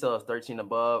size to resell is 13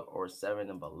 above or 7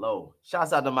 and below.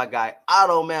 Shouts out to my guy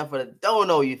Otto, man, for the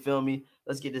dono. You feel me?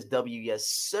 Let's get this W, yes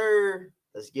sir.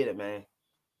 Let's get it, man.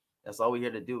 That's all we're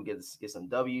here to do. Get some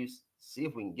W's. See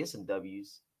if we can get some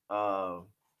W's.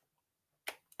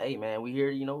 Hey man, we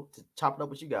here, you know, to chop it up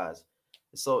with you guys.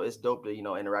 So it's dope to, you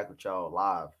know, interact with y'all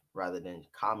live rather than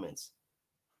comments.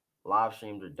 Live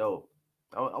streams are dope.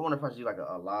 I wonder if I should do like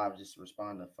a live, just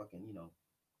respond to fucking, you know,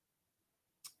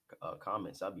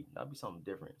 comments. That'd be something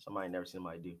different. Somebody never seen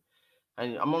somebody do.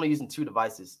 And I'm only using 2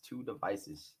 devices. 2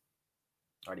 devices.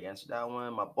 Already answered that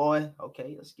one, my boy.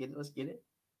 Okay, let's get it. Let's get it.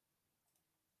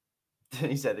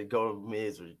 He said the gold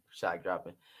mids were shock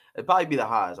dropping. It'd probably be the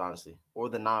highs, honestly, or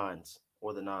the nines.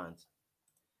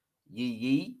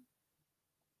 Yee.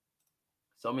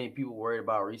 So many people worried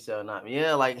about resale. Not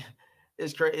yeah, like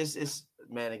it's crazy. It's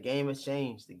man, the game has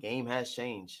changed. The game has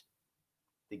changed.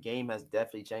 The game has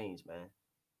definitely changed, man.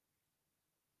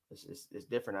 It's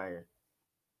different out here.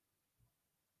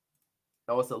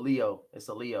 Oh, it's a Leo. It's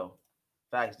a Leo.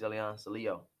 Facts, Jillian. It's a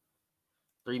Leo.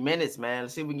 3 minutes, man.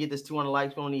 Let's see if we can get this 200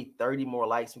 likes. We only need 30 more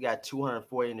likes. We got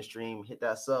 240 in the stream. Hit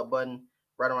that sub button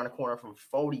right around the corner from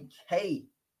 40K.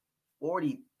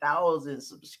 40,000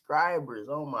 subscribers.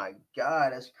 Oh my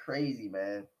God, that's crazy,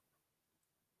 man.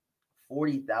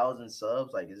 40,000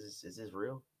 subs. Like, is this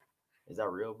real? Is that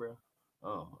real, bro?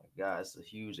 Oh my God, it's a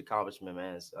huge accomplishment,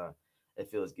 man. It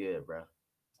feels good, bro.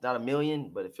 It's not a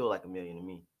million, but it feels like a million to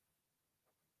me.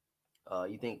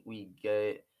 You think we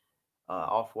get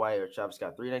Off-White or Travis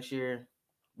Scott 3 next year?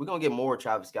 We're gonna get more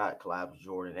Travis Scott collabs with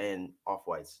Jordan and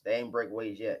Off-Whites. They ain't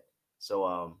breakaways yet,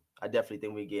 so I definitely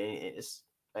think we get it's.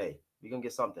 Hey, we gonna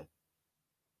get something.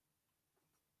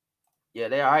 Yeah,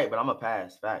 they all right, but I'm a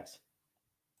pass. Facts.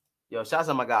 Yo, shouts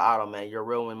out my guy Otto, man. You're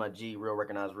real in my G, real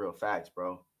recognized, real facts,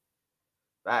 bro.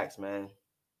 Facts, man.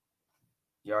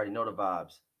 You already know the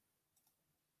vibes.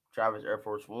 Travis Air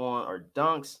Force One or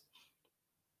Dunks.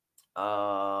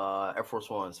 Air Force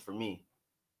Ones for me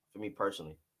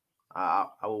personally. I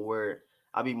will wear.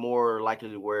 I'll be more likely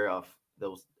to wear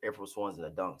those Air Force Ones than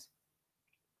the Dunks.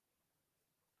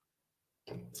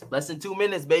 Less than 2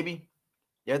 minutes, baby.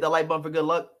 You hit that like button for good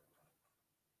luck.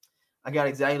 I got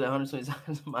exactly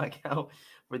 $120 in my account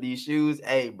for these shoes.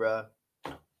 Hey, bro.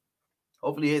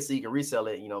 Hopefully it hits so you can resell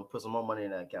it, you know, put some more money in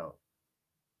that account.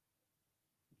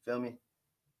 You feel me?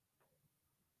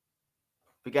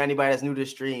 If we got anybody that's new to the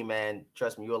stream, man,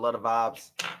 trust me, you'll love the vibes.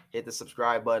 Hit the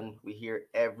subscribe button. We here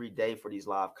every day for these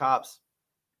live cops.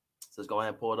 So let's go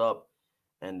ahead and pull it up.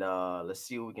 And let's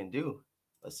see what we can do.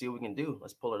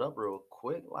 Let's pull it up real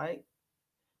quick. Like,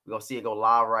 we're going to see it go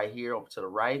live right here over to the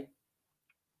right.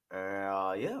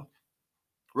 Yeah.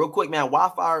 Real quick, man,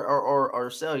 Wi-Fi or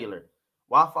cellular?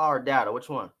 Wi-Fi or data? Which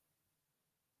one?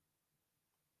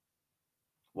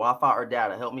 Wi-Fi or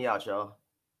data? Help me out, y'all.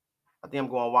 I think I'm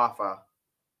going Wi-Fi.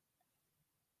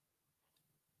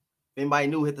 If anybody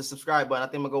new, hit the subscribe button. I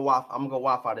think I'm gonna go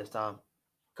Wi-Fi this time.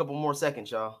 Couple more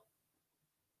seconds, y'all.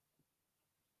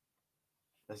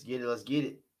 Let's get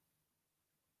it.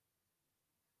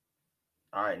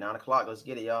 All right, 9 o'clock. Let's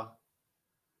get it, y'all.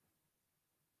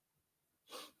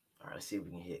 All right, let's see if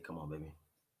we can hit. Come on, baby.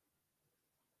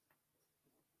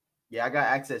 Yeah, I got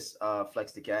access,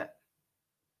 Flex to Cat.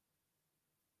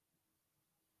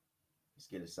 Let's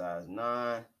get a size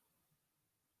 9.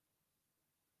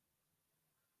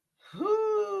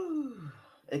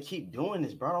 They keep doing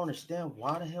this, bro. I don't understand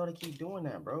why the hell they keep doing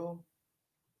that, bro.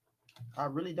 I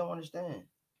really don't understand.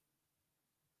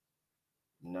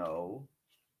 No.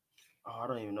 Oh, I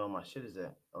don't even know where my shit is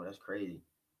at. Oh, that's crazy.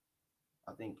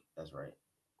 I think that's right.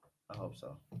 I hope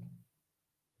so.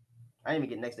 I didn't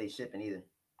even get next day shipping either.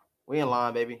 We in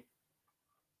line, baby.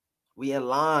 We in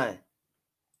line.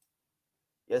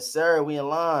 Yes, sir. We in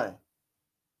line.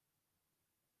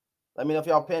 Let me know if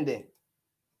y'all pending.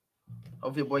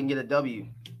 Hopefully the boy can get a W.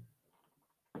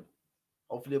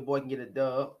 Hopefully the boy can get a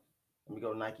dub. Let me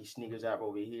go Nike sneakers app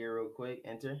over here real quick.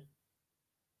 Enter.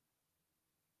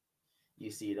 You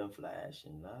see them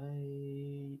flashing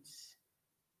lights.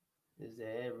 It's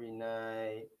every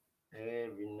night.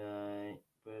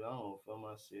 But on for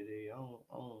my city. On.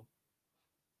 All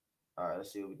right,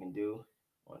 let's see what we can do.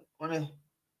 All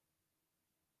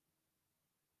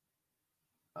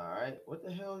right, what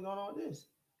the hell is going on with this?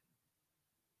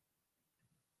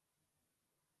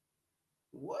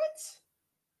 What?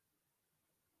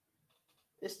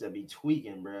 This to be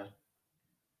tweaking, bruh.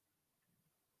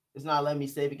 It's not letting me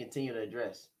save and continue to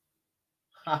address.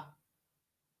 Ha.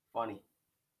 Funny.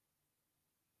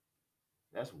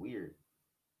 That's weird.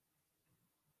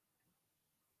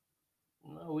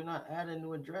 No, we're not adding a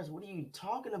new address. What are you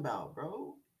talking about,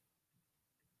 bro?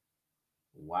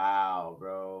 Wow,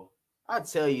 bro. I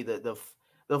tell you that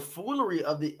the foolery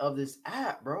of this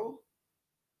app, bro.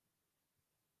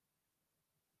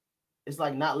 It's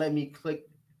like not letting me click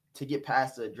to get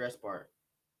past the address part.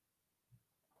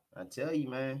 I tell you,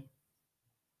 man.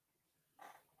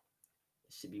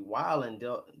 It should be wilding,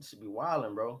 it should be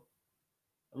wilding, bro.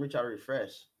 Let me try to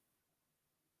refresh.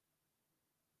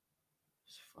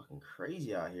 It's fucking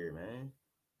crazy out here, man.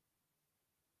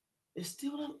 It's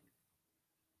still not.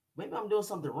 Maybe I'm doing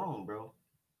something wrong, bro.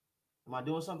 Am I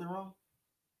doing something wrong?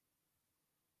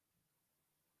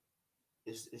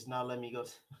 It's not letting me go.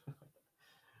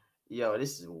 Yo,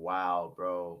 this is wild,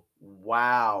 bro.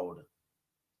 Wild.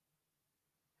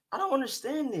 I don't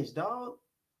understand this, dog.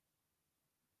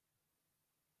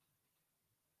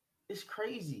 It's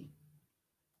crazy.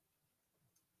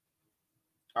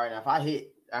 All right, now if I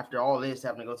hit after all this,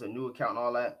 having to go to a new account and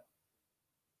all that.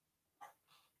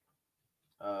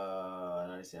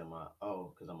 I see my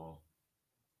because I'm on.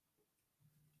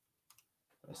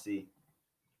 Let's see.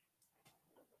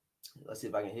 Let's see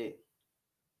if I can hit.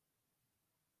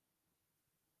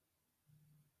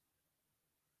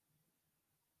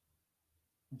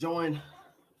 Join.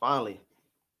 Finally.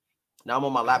 Now I'm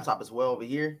on my laptop as well over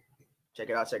here. Check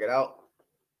it out. Check it out.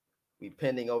 We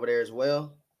pending over there as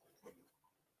well.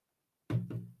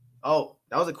 Oh,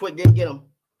 that was a quick. Didn't get him.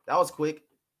 That was quick.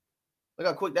 Look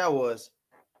how quick that was.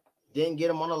 Didn't get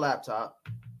him on the laptop.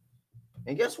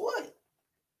 And guess what?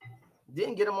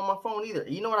 Didn't get him on my phone either.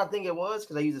 You know what I think it was?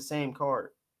 Because I use the same card.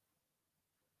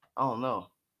 I don't know.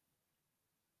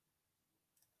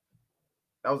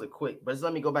 That was a quick. But just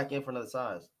let me go back in for another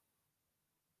size.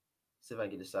 See if I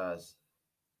can get the size.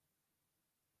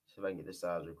 See if I can get the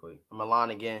size real quick. I'm in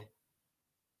line again.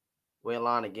 We're in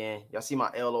line again. Y'all see my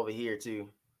L over here too.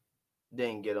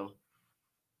 Didn't get him.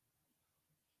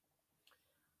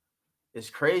 It's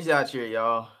crazy out here,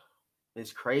 y'all.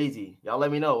 It's crazy. Y'all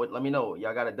let me know. Let me know.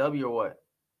 Y'all got a W or what?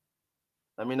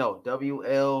 Let me know.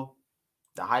 WL.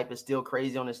 The hype is still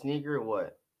crazy on the sneaker or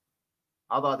what?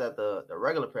 I thought that the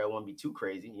regular pair wouldn't be too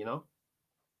crazy, you know?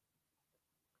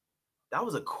 That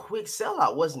was a quick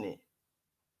sellout, wasn't it?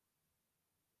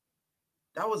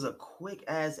 That was a quick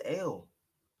ass L.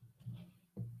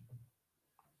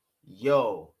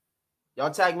 Yo. Y'all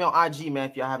tag me on IG, man.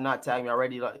 If y'all have not tagged me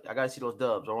already, I gotta see those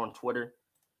dubs or on Twitter.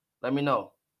 Let me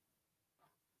know.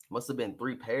 Must have been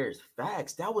 3 pairs.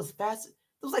 Facts. That was fast.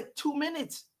 It was like 2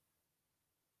 minutes.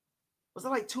 Was it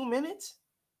like 2 minutes?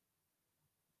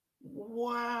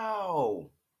 Wow.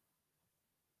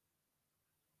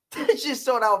 That just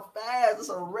sold out fast. It's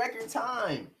a record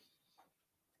time.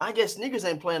 I guess sneakers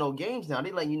ain't playing no games now.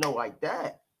 They letting you know like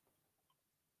that.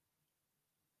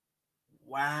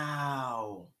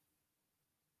 Wow.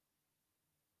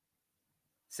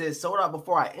 Says sold out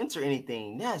before I enter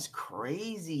anything. That's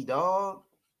crazy, dog.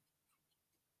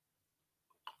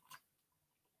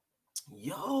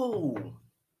 Yo.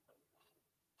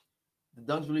 The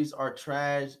Dunks release are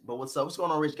trash. But what's up? What's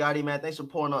going on, Rich Gotti, man? Thanks for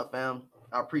pulling up, fam.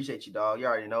 I appreciate you, dog. You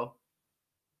already know.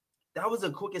 That was the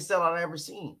quickest sellout I ever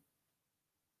seen.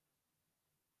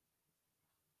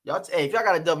 Y'all, hey, if y'all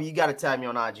got a W, you got to tag me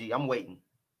on IG. I'm waiting.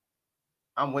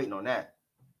 I'm waiting on that.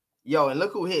 Yo, and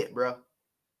look who hit, bro.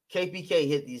 KPK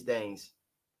hit these things.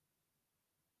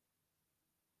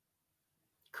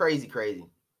 Crazy, crazy.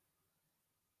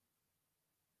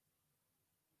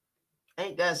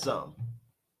 Ain't that something?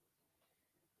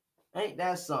 Ain't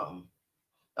that something?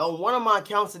 On one of my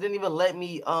accounts, it didn't even let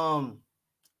me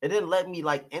it didn't let me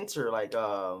like enter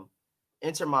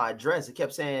enter my address. It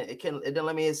kept saying it didn't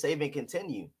let me hit save and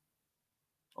continue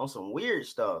on some weird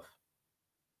stuff.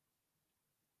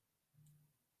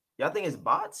 Y'all think it's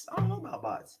bots? I don't know about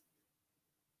bots.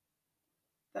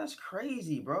 That's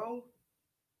crazy, bro.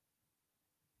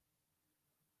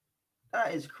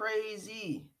 That is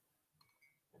crazy.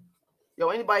 Yo,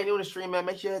 anybody new to the stream, man,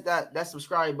 make sure you hit that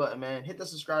subscribe button, man. Hit the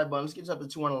subscribe button. Let's get this up to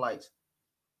 200 likes.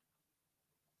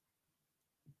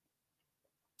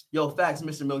 Yo, facts,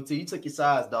 Mr. Milk Tea. You took your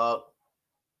size, dog.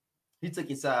 He took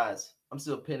your size. I'm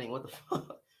still pinning. What the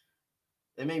fuck?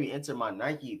 It made me enter my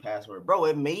Nike password. Bro,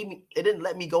 it didn't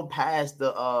let me go past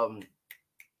the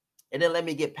it didn't let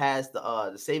me get past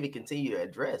the save and continue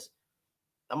address.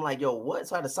 I'm like, yo, what?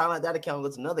 So I had to sign out that account and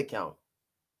go to another account.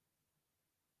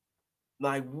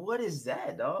 Like, what is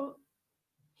that, dog?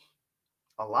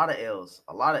 A lot of L's.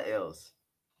 A lot of L's.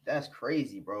 That's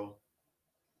crazy, bro.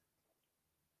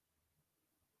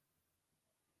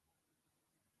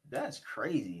 That's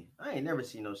crazy. I ain't never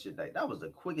seen no shit like that. That was the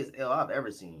quickest L I've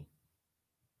ever seen.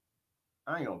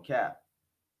 I ain't gonna cap.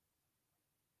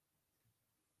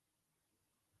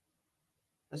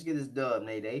 Let's get this dub,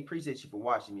 Nate. Appreciate you for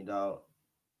watching me, dog.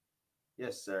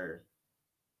 Yes, sir.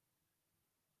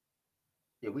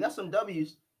 Yeah, we got some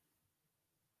W's.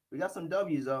 We got some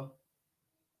W's, though.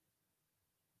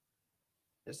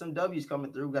 There's some W's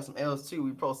coming through. We got some L's, too.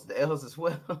 We posted the L's as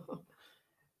well.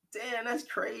 Damn, that's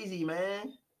crazy,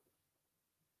 man.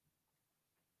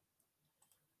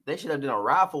 They should have done a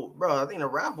raffle. Bro, I think the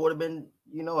raffle would have been,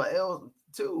 you know, an L,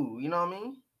 too. You know what I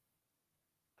mean?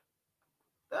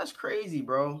 That's crazy,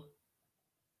 bro.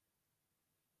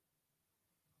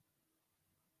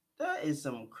 That is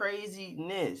some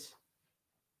craziness.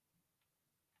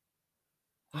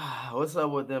 What's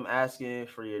up with them asking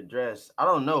for your address? I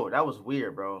don't know. That was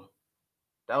weird, bro.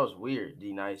 That was weird,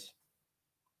 D-Nice.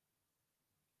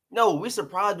 No, we're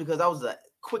surprised because that was the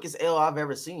quickest L I've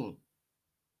ever seen.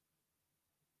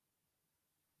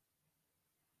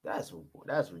 That's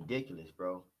ridiculous,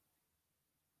 bro.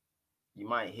 You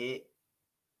might hit.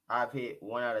 I've hit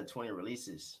 1 out of 20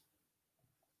 releases.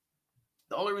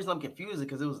 The only reason I'm confused is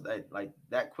because it was like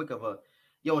that quick of a.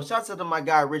 Yo, shouts out to my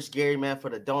guy Rich Gary, man, for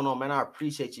the dono, man. I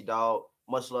appreciate you, dog.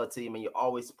 Much love to you, man. You're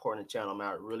always supporting the channel, man.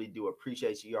 I really do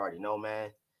appreciate you. You already know,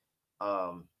 man.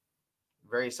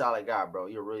 Very solid guy, bro.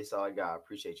 You're a really solid guy. I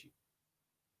appreciate you.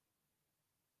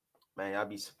 Man, I'll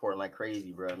be supporting like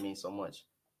crazy, bro. It means so much.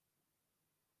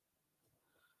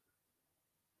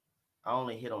 I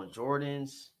only hit on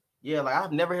Jordans. Yeah, like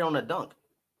I've never hit on a dunk.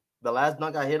 The last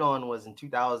dunk I hit on was in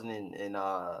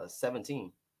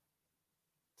 2017.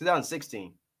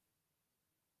 2016.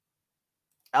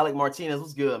 Alec Martinez,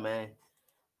 what's good, man?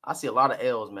 I see a lot of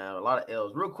L's, man. A lot of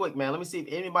L's. Real quick, man. Let me see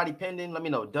if anybody pending. Let me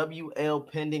know.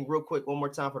 WL pending. Real quick, one more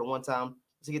time for the one time.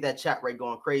 Let's get that chat rate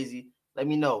going crazy. Let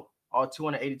me know. All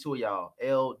 282 of y'all.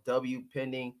 LW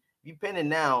pending. If you pending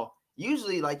now,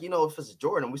 usually, like, you know, if it's a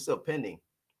Jordan, we still pending.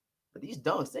 But these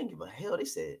dunks, they didn't give a hell. They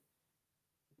said,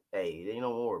 hey, there ain't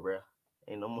no more, bro.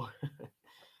 Ain't no more.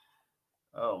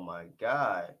 Oh, my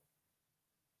God.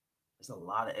 There's a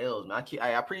lot of L's, man. I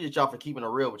appreciate y'all for keeping it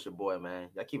real with your boy, man.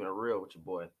 Y'all keeping it real with your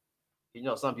boy. You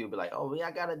know, some people be like, oh, yeah,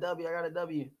 I got a W. I got a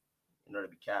W. In order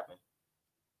to be capping.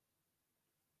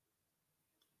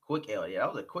 Quick L. Yeah,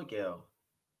 that was a quick L.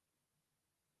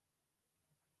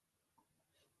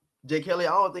 Jay Kelly, I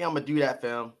don't think I'm going to do that,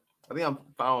 fam. I think I'm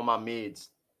fine with my mids.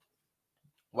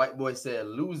 White boy said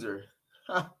loser.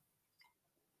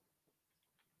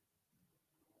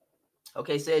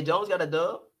 Okay, said Jones got a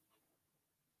dub.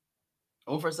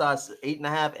 One for size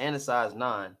 8.5 and a size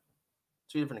 9.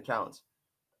 2 different accounts.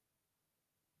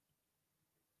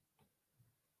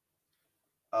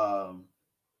 Man,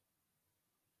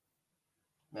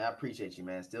 I appreciate you,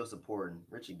 man. Still supporting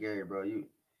Richard Gary, bro.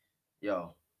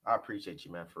 Yo, I appreciate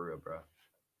you, man, for real, bro.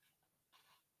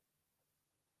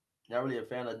 Not really a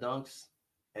fan of dunks.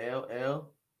 LL.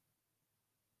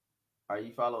 Are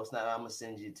you follow Snap? I'm gonna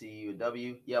send you to you a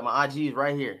W. Yeah, my IG is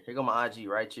right here. Here go my IG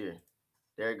right here.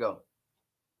 There you go.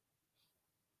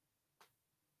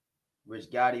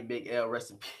 Rich Gotti, Big L,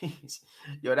 rest in peace.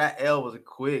 Yo, that L was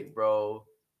quick, bro.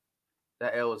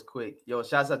 That L was quick. Yo,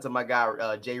 shouts out to my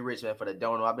guy Jay Rich, man, for the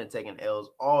dono. I've been taking L's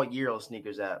all year on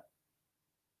Sneakers app.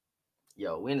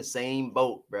 Yo, we in the same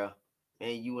boat, bro.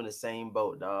 Man, you in the same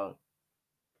boat, dog.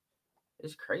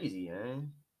 It's crazy,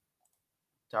 man.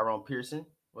 Tyrone Pearson,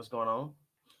 what's going on?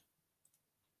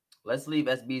 Let's leave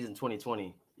SBs in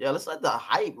 2020. Yeah, let's let the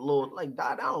hype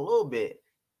die down a little bit.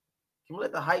 Can we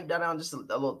let the hype die down just a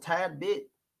little tad bit?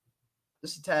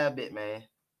 Just a tad bit, man.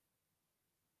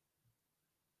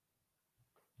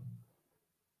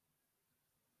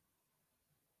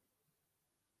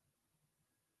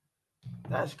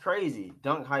 That's crazy.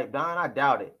 Dunk hype down. I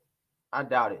doubt it. I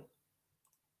doubt it.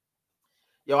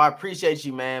 Yo, I appreciate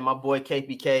you, man. My boy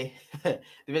KPK. The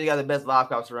video got the best live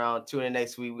cops around. Tune in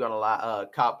next week. We're gonna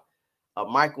cop a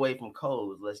microwave from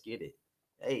Kohl's. Let's get it.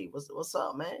 Hey, what's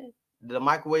up, man? Did the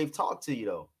microwave talk to you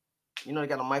though? You know they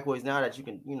got a microwaves now that you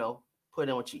can, put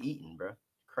in what you're eating, bro.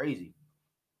 Crazy.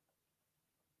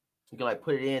 You can like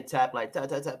put it in, tap, like tap,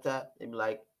 tap, tap, tap. It'd be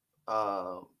like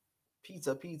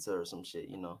pizza or some shit,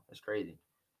 That's crazy.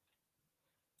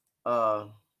 You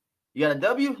got a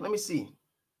W? Let me see.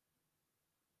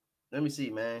 Let me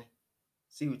see, man.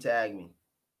 See who tagged me.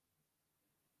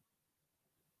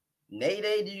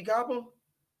 Nade, did you cop him?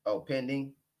 Oh,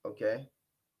 pending. Okay.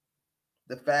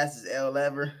 The fastest L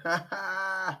ever.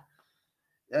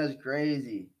 That's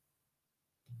crazy.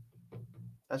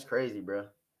 That's crazy, bro.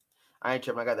 I ain't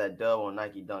tripping. I got that dub on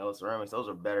Nike Dunk. Those ceramics, those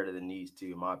are better than these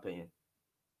two, in my opinion.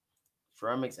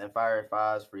 Ceramics and Fire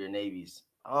 5s for your navies.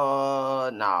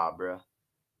 Nah, bro.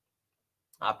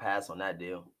 I pass on that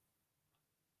deal.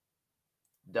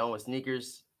 Done with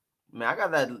sneakers. Man, I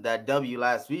got that W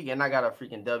last week, and I got a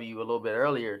freaking W a little bit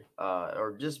earlier.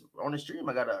 Or just on the stream,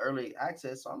 I got an early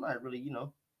access, so I'm not really,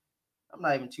 I'm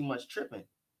not even too much tripping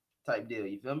type deal.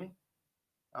 You feel me?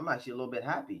 I'm actually a little bit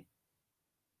happy.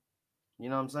 You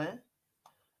know what I'm saying?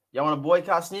 Y'all want to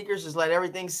boycott sneakers? Just let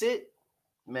everything sit?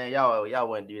 Man, y'all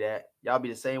wouldn't do that. Y'all be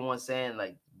the same one saying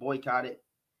like boycott it,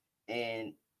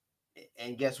 and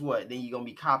guess what? Then you're gonna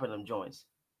be copping them joints.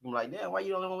 I'm like, damn, why you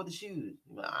the only one with the shoes?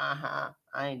 Like, I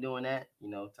ain't doing that,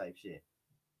 type shit.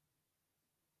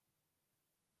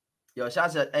 Yo,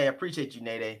 shout out, hey, I appreciate you,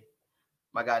 Nade.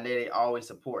 My guy Nade, always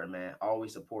supporting, man.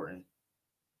 Always supporting.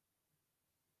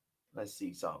 Let's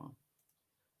see something.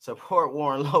 Support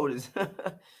Warren Lotus.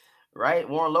 Right?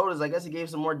 Warren Lotus, I guess he gave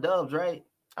some more dubs, right?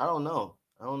 I don't know.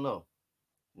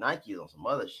 Nike on some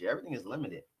other shit. Everything is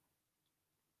limited.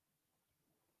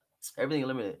 Everything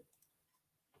limited.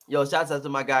 Yo, shouts out to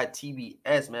my guy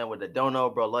TBS, man, with the dono,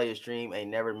 bro. Love your stream. Ain't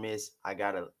never miss. I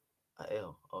got a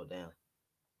L. Oh, damn.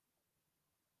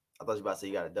 I thought you about to say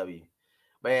you got a W.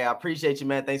 But yeah, I appreciate you,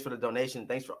 man. Thanks for the donation.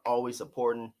 Thanks for always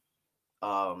supporting. You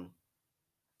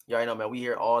already know, man, we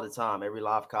here all the time, every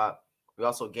live cop. We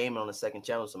also gaming on the second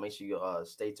channel, so make sure you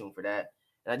stay tuned for that.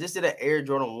 And I just did an Air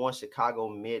Jordan 1 Chicago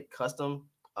mid custom.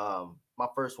 My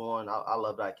first one, I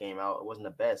love that it came out. It wasn't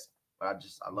the best, but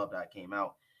I love that it came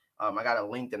out. I got a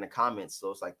link in the comments,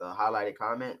 so it's like the highlighted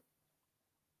comment.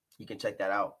 You can check that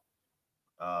out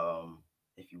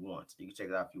if you want. You can check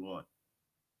it out if you want.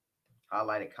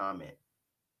 Highlighted comment.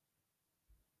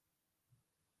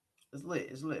 It's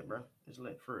lit, bro. It's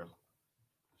lit for real.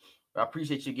 But I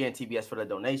appreciate you again, TBS, for the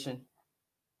donation.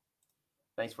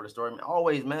 Thanks for the story, man.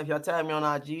 Always, man. If y'all tag me on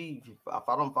IG, if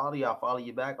I don't follow you, I'll follow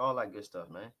you back. All that good stuff,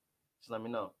 man. Just let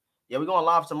me know. Yeah, we're going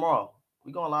live tomorrow.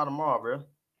 We're going live tomorrow, bro.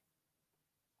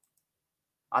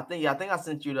 I think I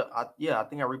sent you I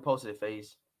think I reposted it,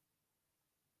 FaZe.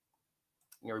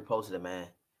 You reposted it, man.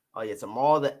 Oh yeah,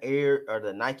 tomorrow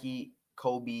the Nike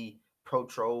Kobe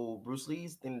Pro Bruce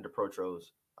Lee's thing, the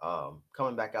Protros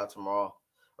coming back out tomorrow,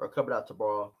 or coming out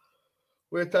tomorrow.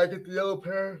 We're attacking the yellow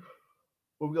pair.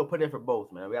 But we're gonna put in for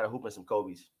both, man. We gotta hoop in some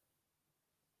Kobe's.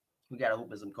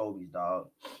 Dog.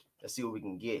 Let's see what we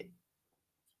can get.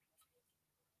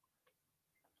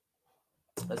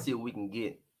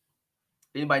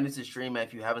 Anybody new to the stream, man,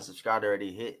 if you haven't subscribed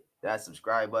already, hit that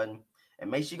subscribe button.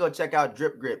 And make sure you go check out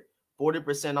Drip Grip.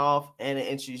 40% off, and it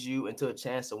enters you into a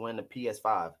chance to win the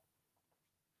PS5.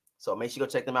 So make sure you go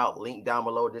check them out. Link down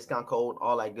below, discount code,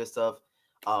 all that good stuff.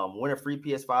 Win a free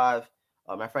PS5.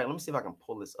 Matter of fact, let me see if I can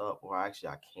pull this up, or actually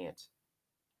I can't.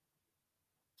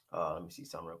 Let me see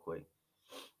something real quick.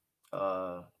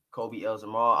 Kobe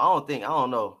Elzamal. I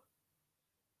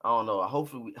don't know.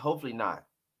 Hopefully not.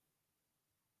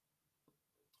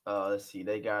 Let's see.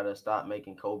 They gotta stop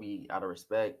making Kobe out of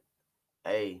respect.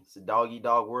 Hey, it's a dog eat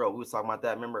dog world. We was talking about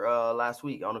that. Remember last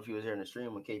week? I don't know if you was here in the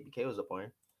stream when KPK was up on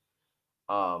here.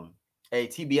 Hey,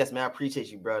 TBS, man, I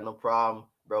appreciate you, bro. No problem,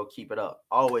 bro. Keep it up.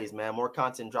 Always, man. More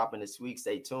content dropping this week.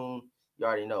 Stay tuned. You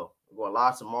already know. We're going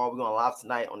live tomorrow. We're going live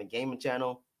tonight on the gaming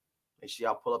channel. Make sure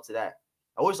y'all pull up to that.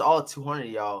 I wish all 200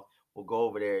 of y'all will go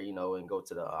over there, and go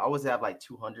to the. I always have like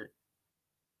 200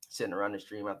 sitting around the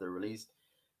stream after the release.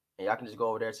 And y'all can just go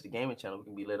over there to the gaming channel. We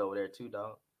can be lit over there too,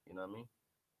 dog. You know what I mean?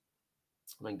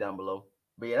 Link down below.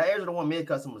 But yeah, that Air Jordan 1 mid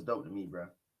custom was dope to me, bro.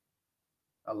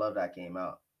 I love that came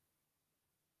out.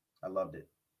 I loved it.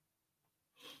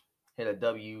 Hit a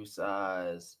W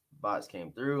size. Bots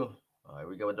came through. All right,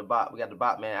 we go with the bot. We got the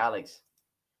bot man, Alex.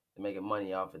 They're making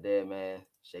money off of that, man.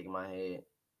 Shaking my head.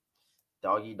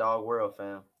 Doggy dog world,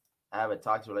 fam. I have a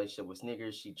toxic relationship with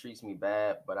Sneakers. She treats me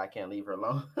bad, but I can't leave her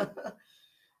alone.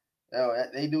 Yo,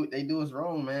 they do us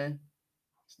wrong, man.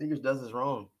 Sneakers does us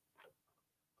wrong.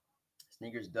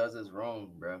 Sneakers does us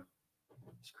wrong, bro.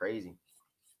 It's crazy.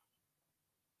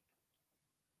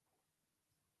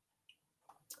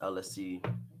 Let's see.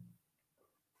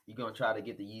 You gonna try to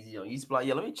get the Yeezy on Yeezy Supply?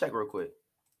 Yeah, let me check real quick.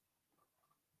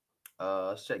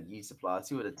 Let's check Yeezy Supply.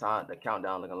 See what the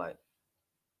countdown looking like.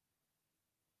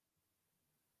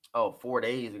 Oh, 4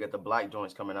 days. We got the black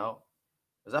joints coming out.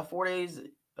 Is that 4 days?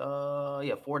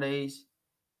 Yeah, 4 days.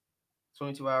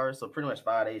 22 hours. So pretty much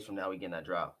 5 days from now we getting that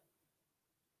drop.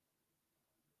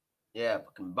 Yeah,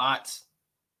 fucking bots.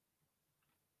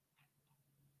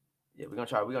 Yeah, we're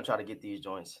gonna try to get these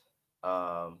joints.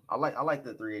 I like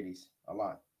the 380s a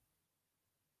lot.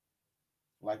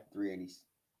 I like the 380s.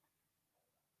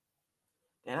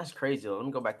 Damn, that's crazy though. Let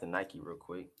me go back to Nike real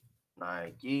quick.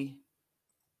 Nike.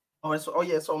 Oh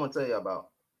yeah, that's what I'm gonna tell you about.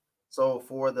 So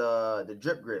for the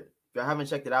drip grip, if you haven't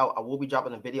checked it out, I will be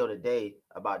dropping a video today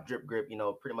about drip grip. You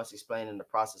know, pretty much explaining the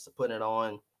process of putting it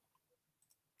on,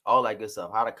 all that good stuff,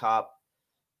 how to cop,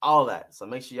 all that. So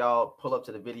make sure y'all pull up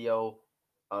to the video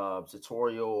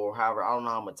tutorial or however. I don't know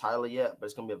how I'm gonna title it yet, but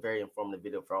it's gonna be a very informative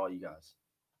video for all you guys.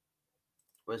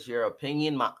 What's your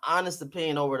opinion? My honest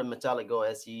opinion over the metallic gold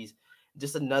SEs. It's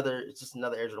just another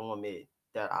Air Jordan 1 mid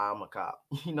that I'm a cop.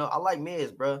 You know, I like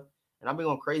mids, bro, and I've been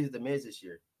going crazy with the mids this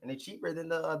year, and they're cheaper than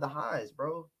the highs,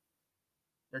 bro.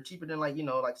 They're cheaper than like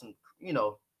some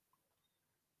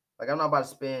like I'm not about to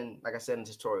spend, like I said in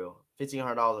the tutorial,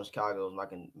 $1,500 in Chicago's, and I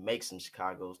can make some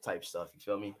Chicago's type stuff. You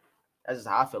feel me? That's just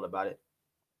how I feel about it.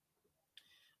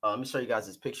 Let me show you guys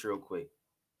this picture real quick.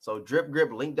 So drip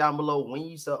grip link down below. When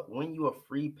you a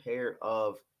free pair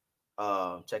of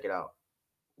check it out.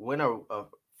 Win a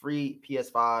free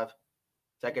PS5.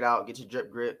 Check it out. Get your drip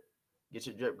grip. Get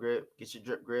your drip grip. Get your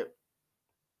drip grip.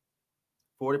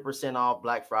 40% off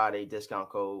Black Friday discount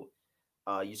code.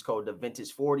 Use code the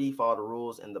vintage 40. Follow the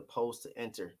rules and the post to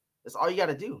enter. That's all you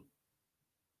gotta do.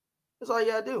 That's all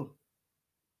you gotta do.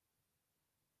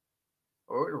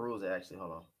 Or where the rules are actually?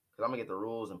 Hold on, because I'm gonna get the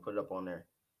rules and put it up on there.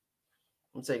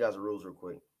 Let me tell you guys the rules real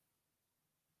quick.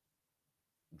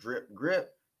 Drip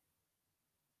grip.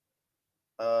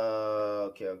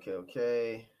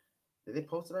 Okay. Did they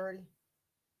post it already?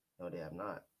 No, they have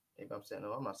not. Maybe I'm saying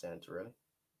no. I'm not saying it too early.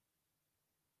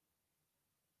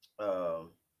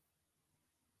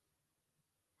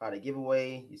 How to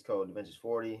giveaway? Use code Adventures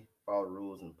 40. Follow the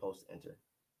rules and post enter.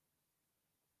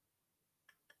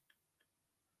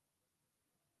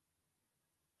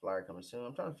 Flyer coming soon.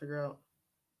 I'm trying to figure out.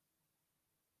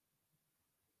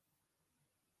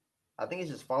 I think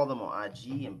it's just follow them on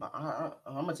IG, and I'm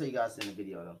gonna tell you guys in the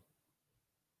video though.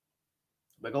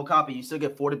 But go copy. You still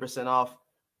get 40% off.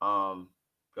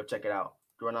 Go check it out.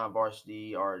 Jordan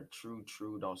Varsity or True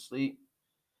Don't Sleep.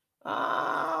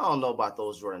 I don't know about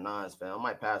those Jordan 9s, fam. I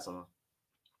might pass on them.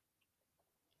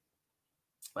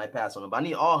 But I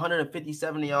need all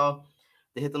 157 of y'all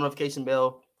to hit the notification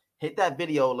bell. Hit that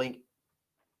video link.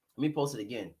 Let me post it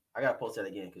again. I gotta post that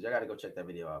again because y'all gotta go check that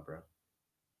video out, bro.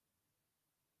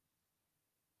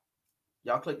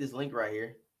 Y'all click this link right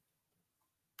here.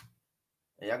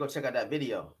 And y'all go check out that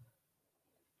video.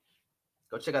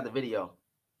 Go check out the video.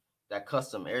 That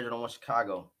custom Air Jordan 1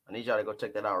 Chicago. I need y'all to go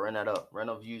check that out. Run that up. Run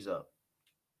those views up.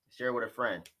 Share it with a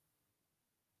friend.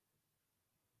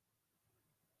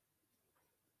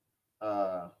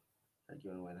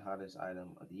 Giving away the hottest item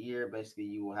of the year. Basically,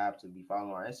 you will have to be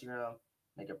following our Instagram,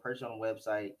 make a purchase on the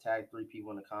website, tag 3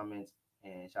 people in the comments,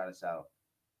 and shout us out.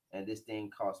 And this thing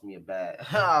cost me a bag.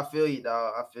 I feel you,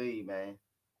 dog. I feel you, man.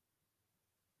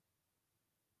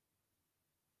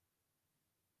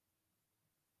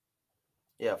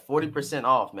 Yeah, 40%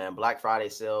 off, man. Black Friday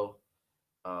sale.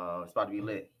 It's about to be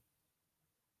lit.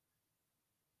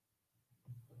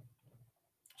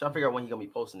 Trying to figure out when he's gonna be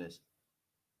posting this.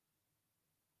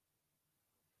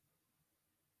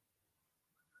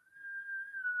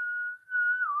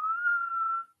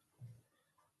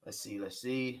 Let's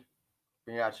see.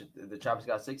 Bring out the Travis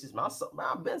Scott 6s. Man,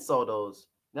 I've been sold those.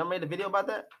 Never made a video about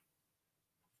that.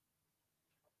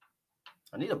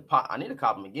 I need to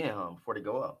cop them again, before they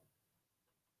go up.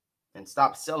 And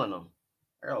stop selling them.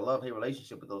 I got a love-hate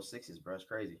relationship with those 6s, bro. It's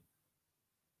crazy.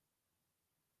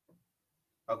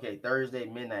 Okay, Thursday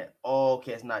midnight. Oh,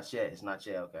 okay, it's not yet.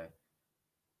 Okay.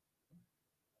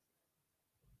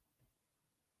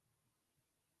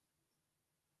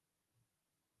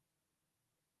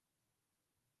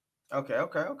 Okay.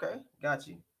 Got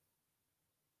you.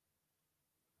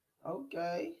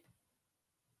 Okay.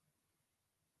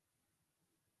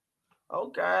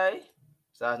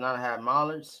 Size 9.5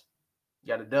 Mallards. You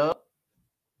got a dub.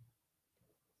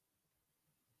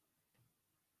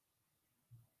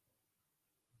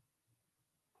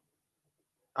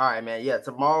 All right, man. Yeah,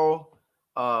 tomorrow,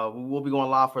 we will be going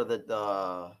live for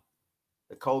the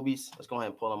Kobe's. Let's go ahead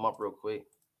and pull them up real quick.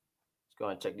 Let's go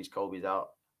ahead and check these Kobe's out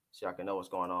so y'all can know what's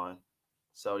going on.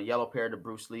 So the yellow pair, the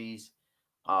Bruce Lee's.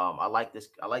 I like this.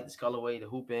 I like this colorway, the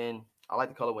hoop in. I like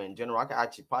the colorway in general. I could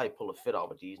actually probably pull a fit off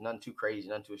with these. Nothing too crazy,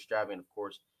 nothing too extravagant, of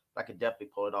course. But I could definitely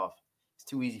pull it off. It's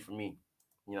too easy for me.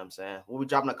 You know what I'm saying? We'll be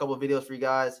dropping a couple of videos for you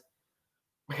guys.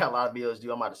 We got a lot of videos to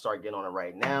do. I'm about to start getting on it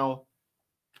right now.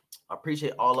 I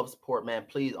appreciate all of the support, man.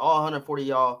 Please, all 140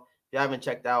 y'all. If you haven't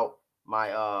checked out my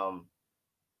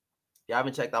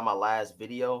my last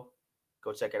video,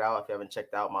 go check it out. If you haven't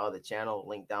checked out my other channel,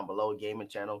 link down below, gaming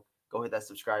channel, go hit that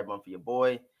subscribe button for your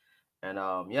boy. And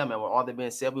yeah, man, with all that being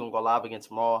said, we're gonna go live again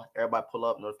tomorrow. Everybody pull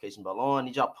up, notification bell on.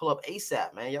 Need y'all pull up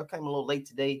ASAP, man. Y'all came a little late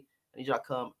today. I need y'all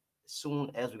come as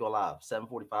soon as we go live,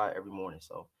 7:45 every morning.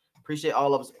 So appreciate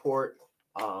all of the support.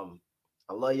 I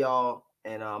love y'all,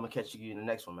 and I'm gonna catch you in the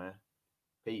next one, man.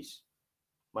 Peace.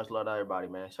 Much love to everybody,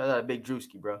 man. Shout out to Big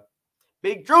Drewski, bro.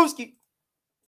 Big Drewski.